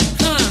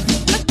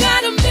 I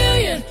got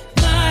 1,000,000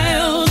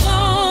 miles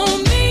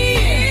on me.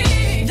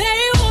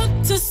 They want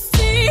to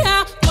see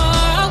how far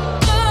I'll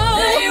go.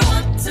 They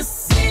want to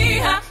see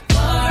how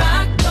far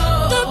I go.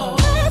 The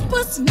path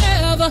was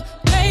never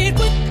made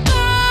with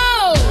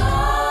gold.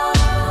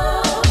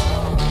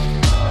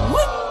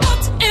 We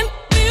fought and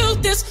built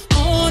this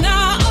on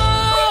our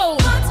own.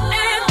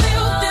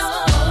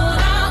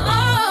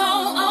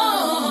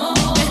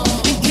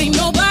 And can't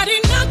nobody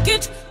knock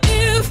it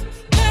if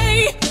they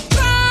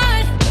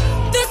tried.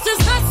 This is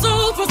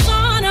hustle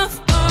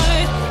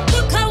personified.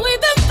 Look how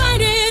we've been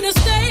fighting to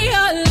stay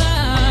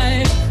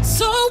alive.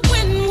 So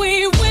when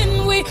we win,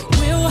 we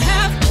will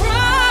have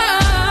pride.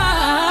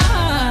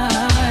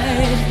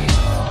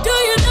 Do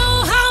you know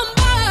how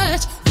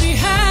much we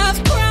have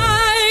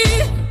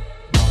cried?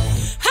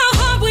 How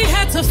hard we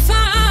had to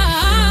fight.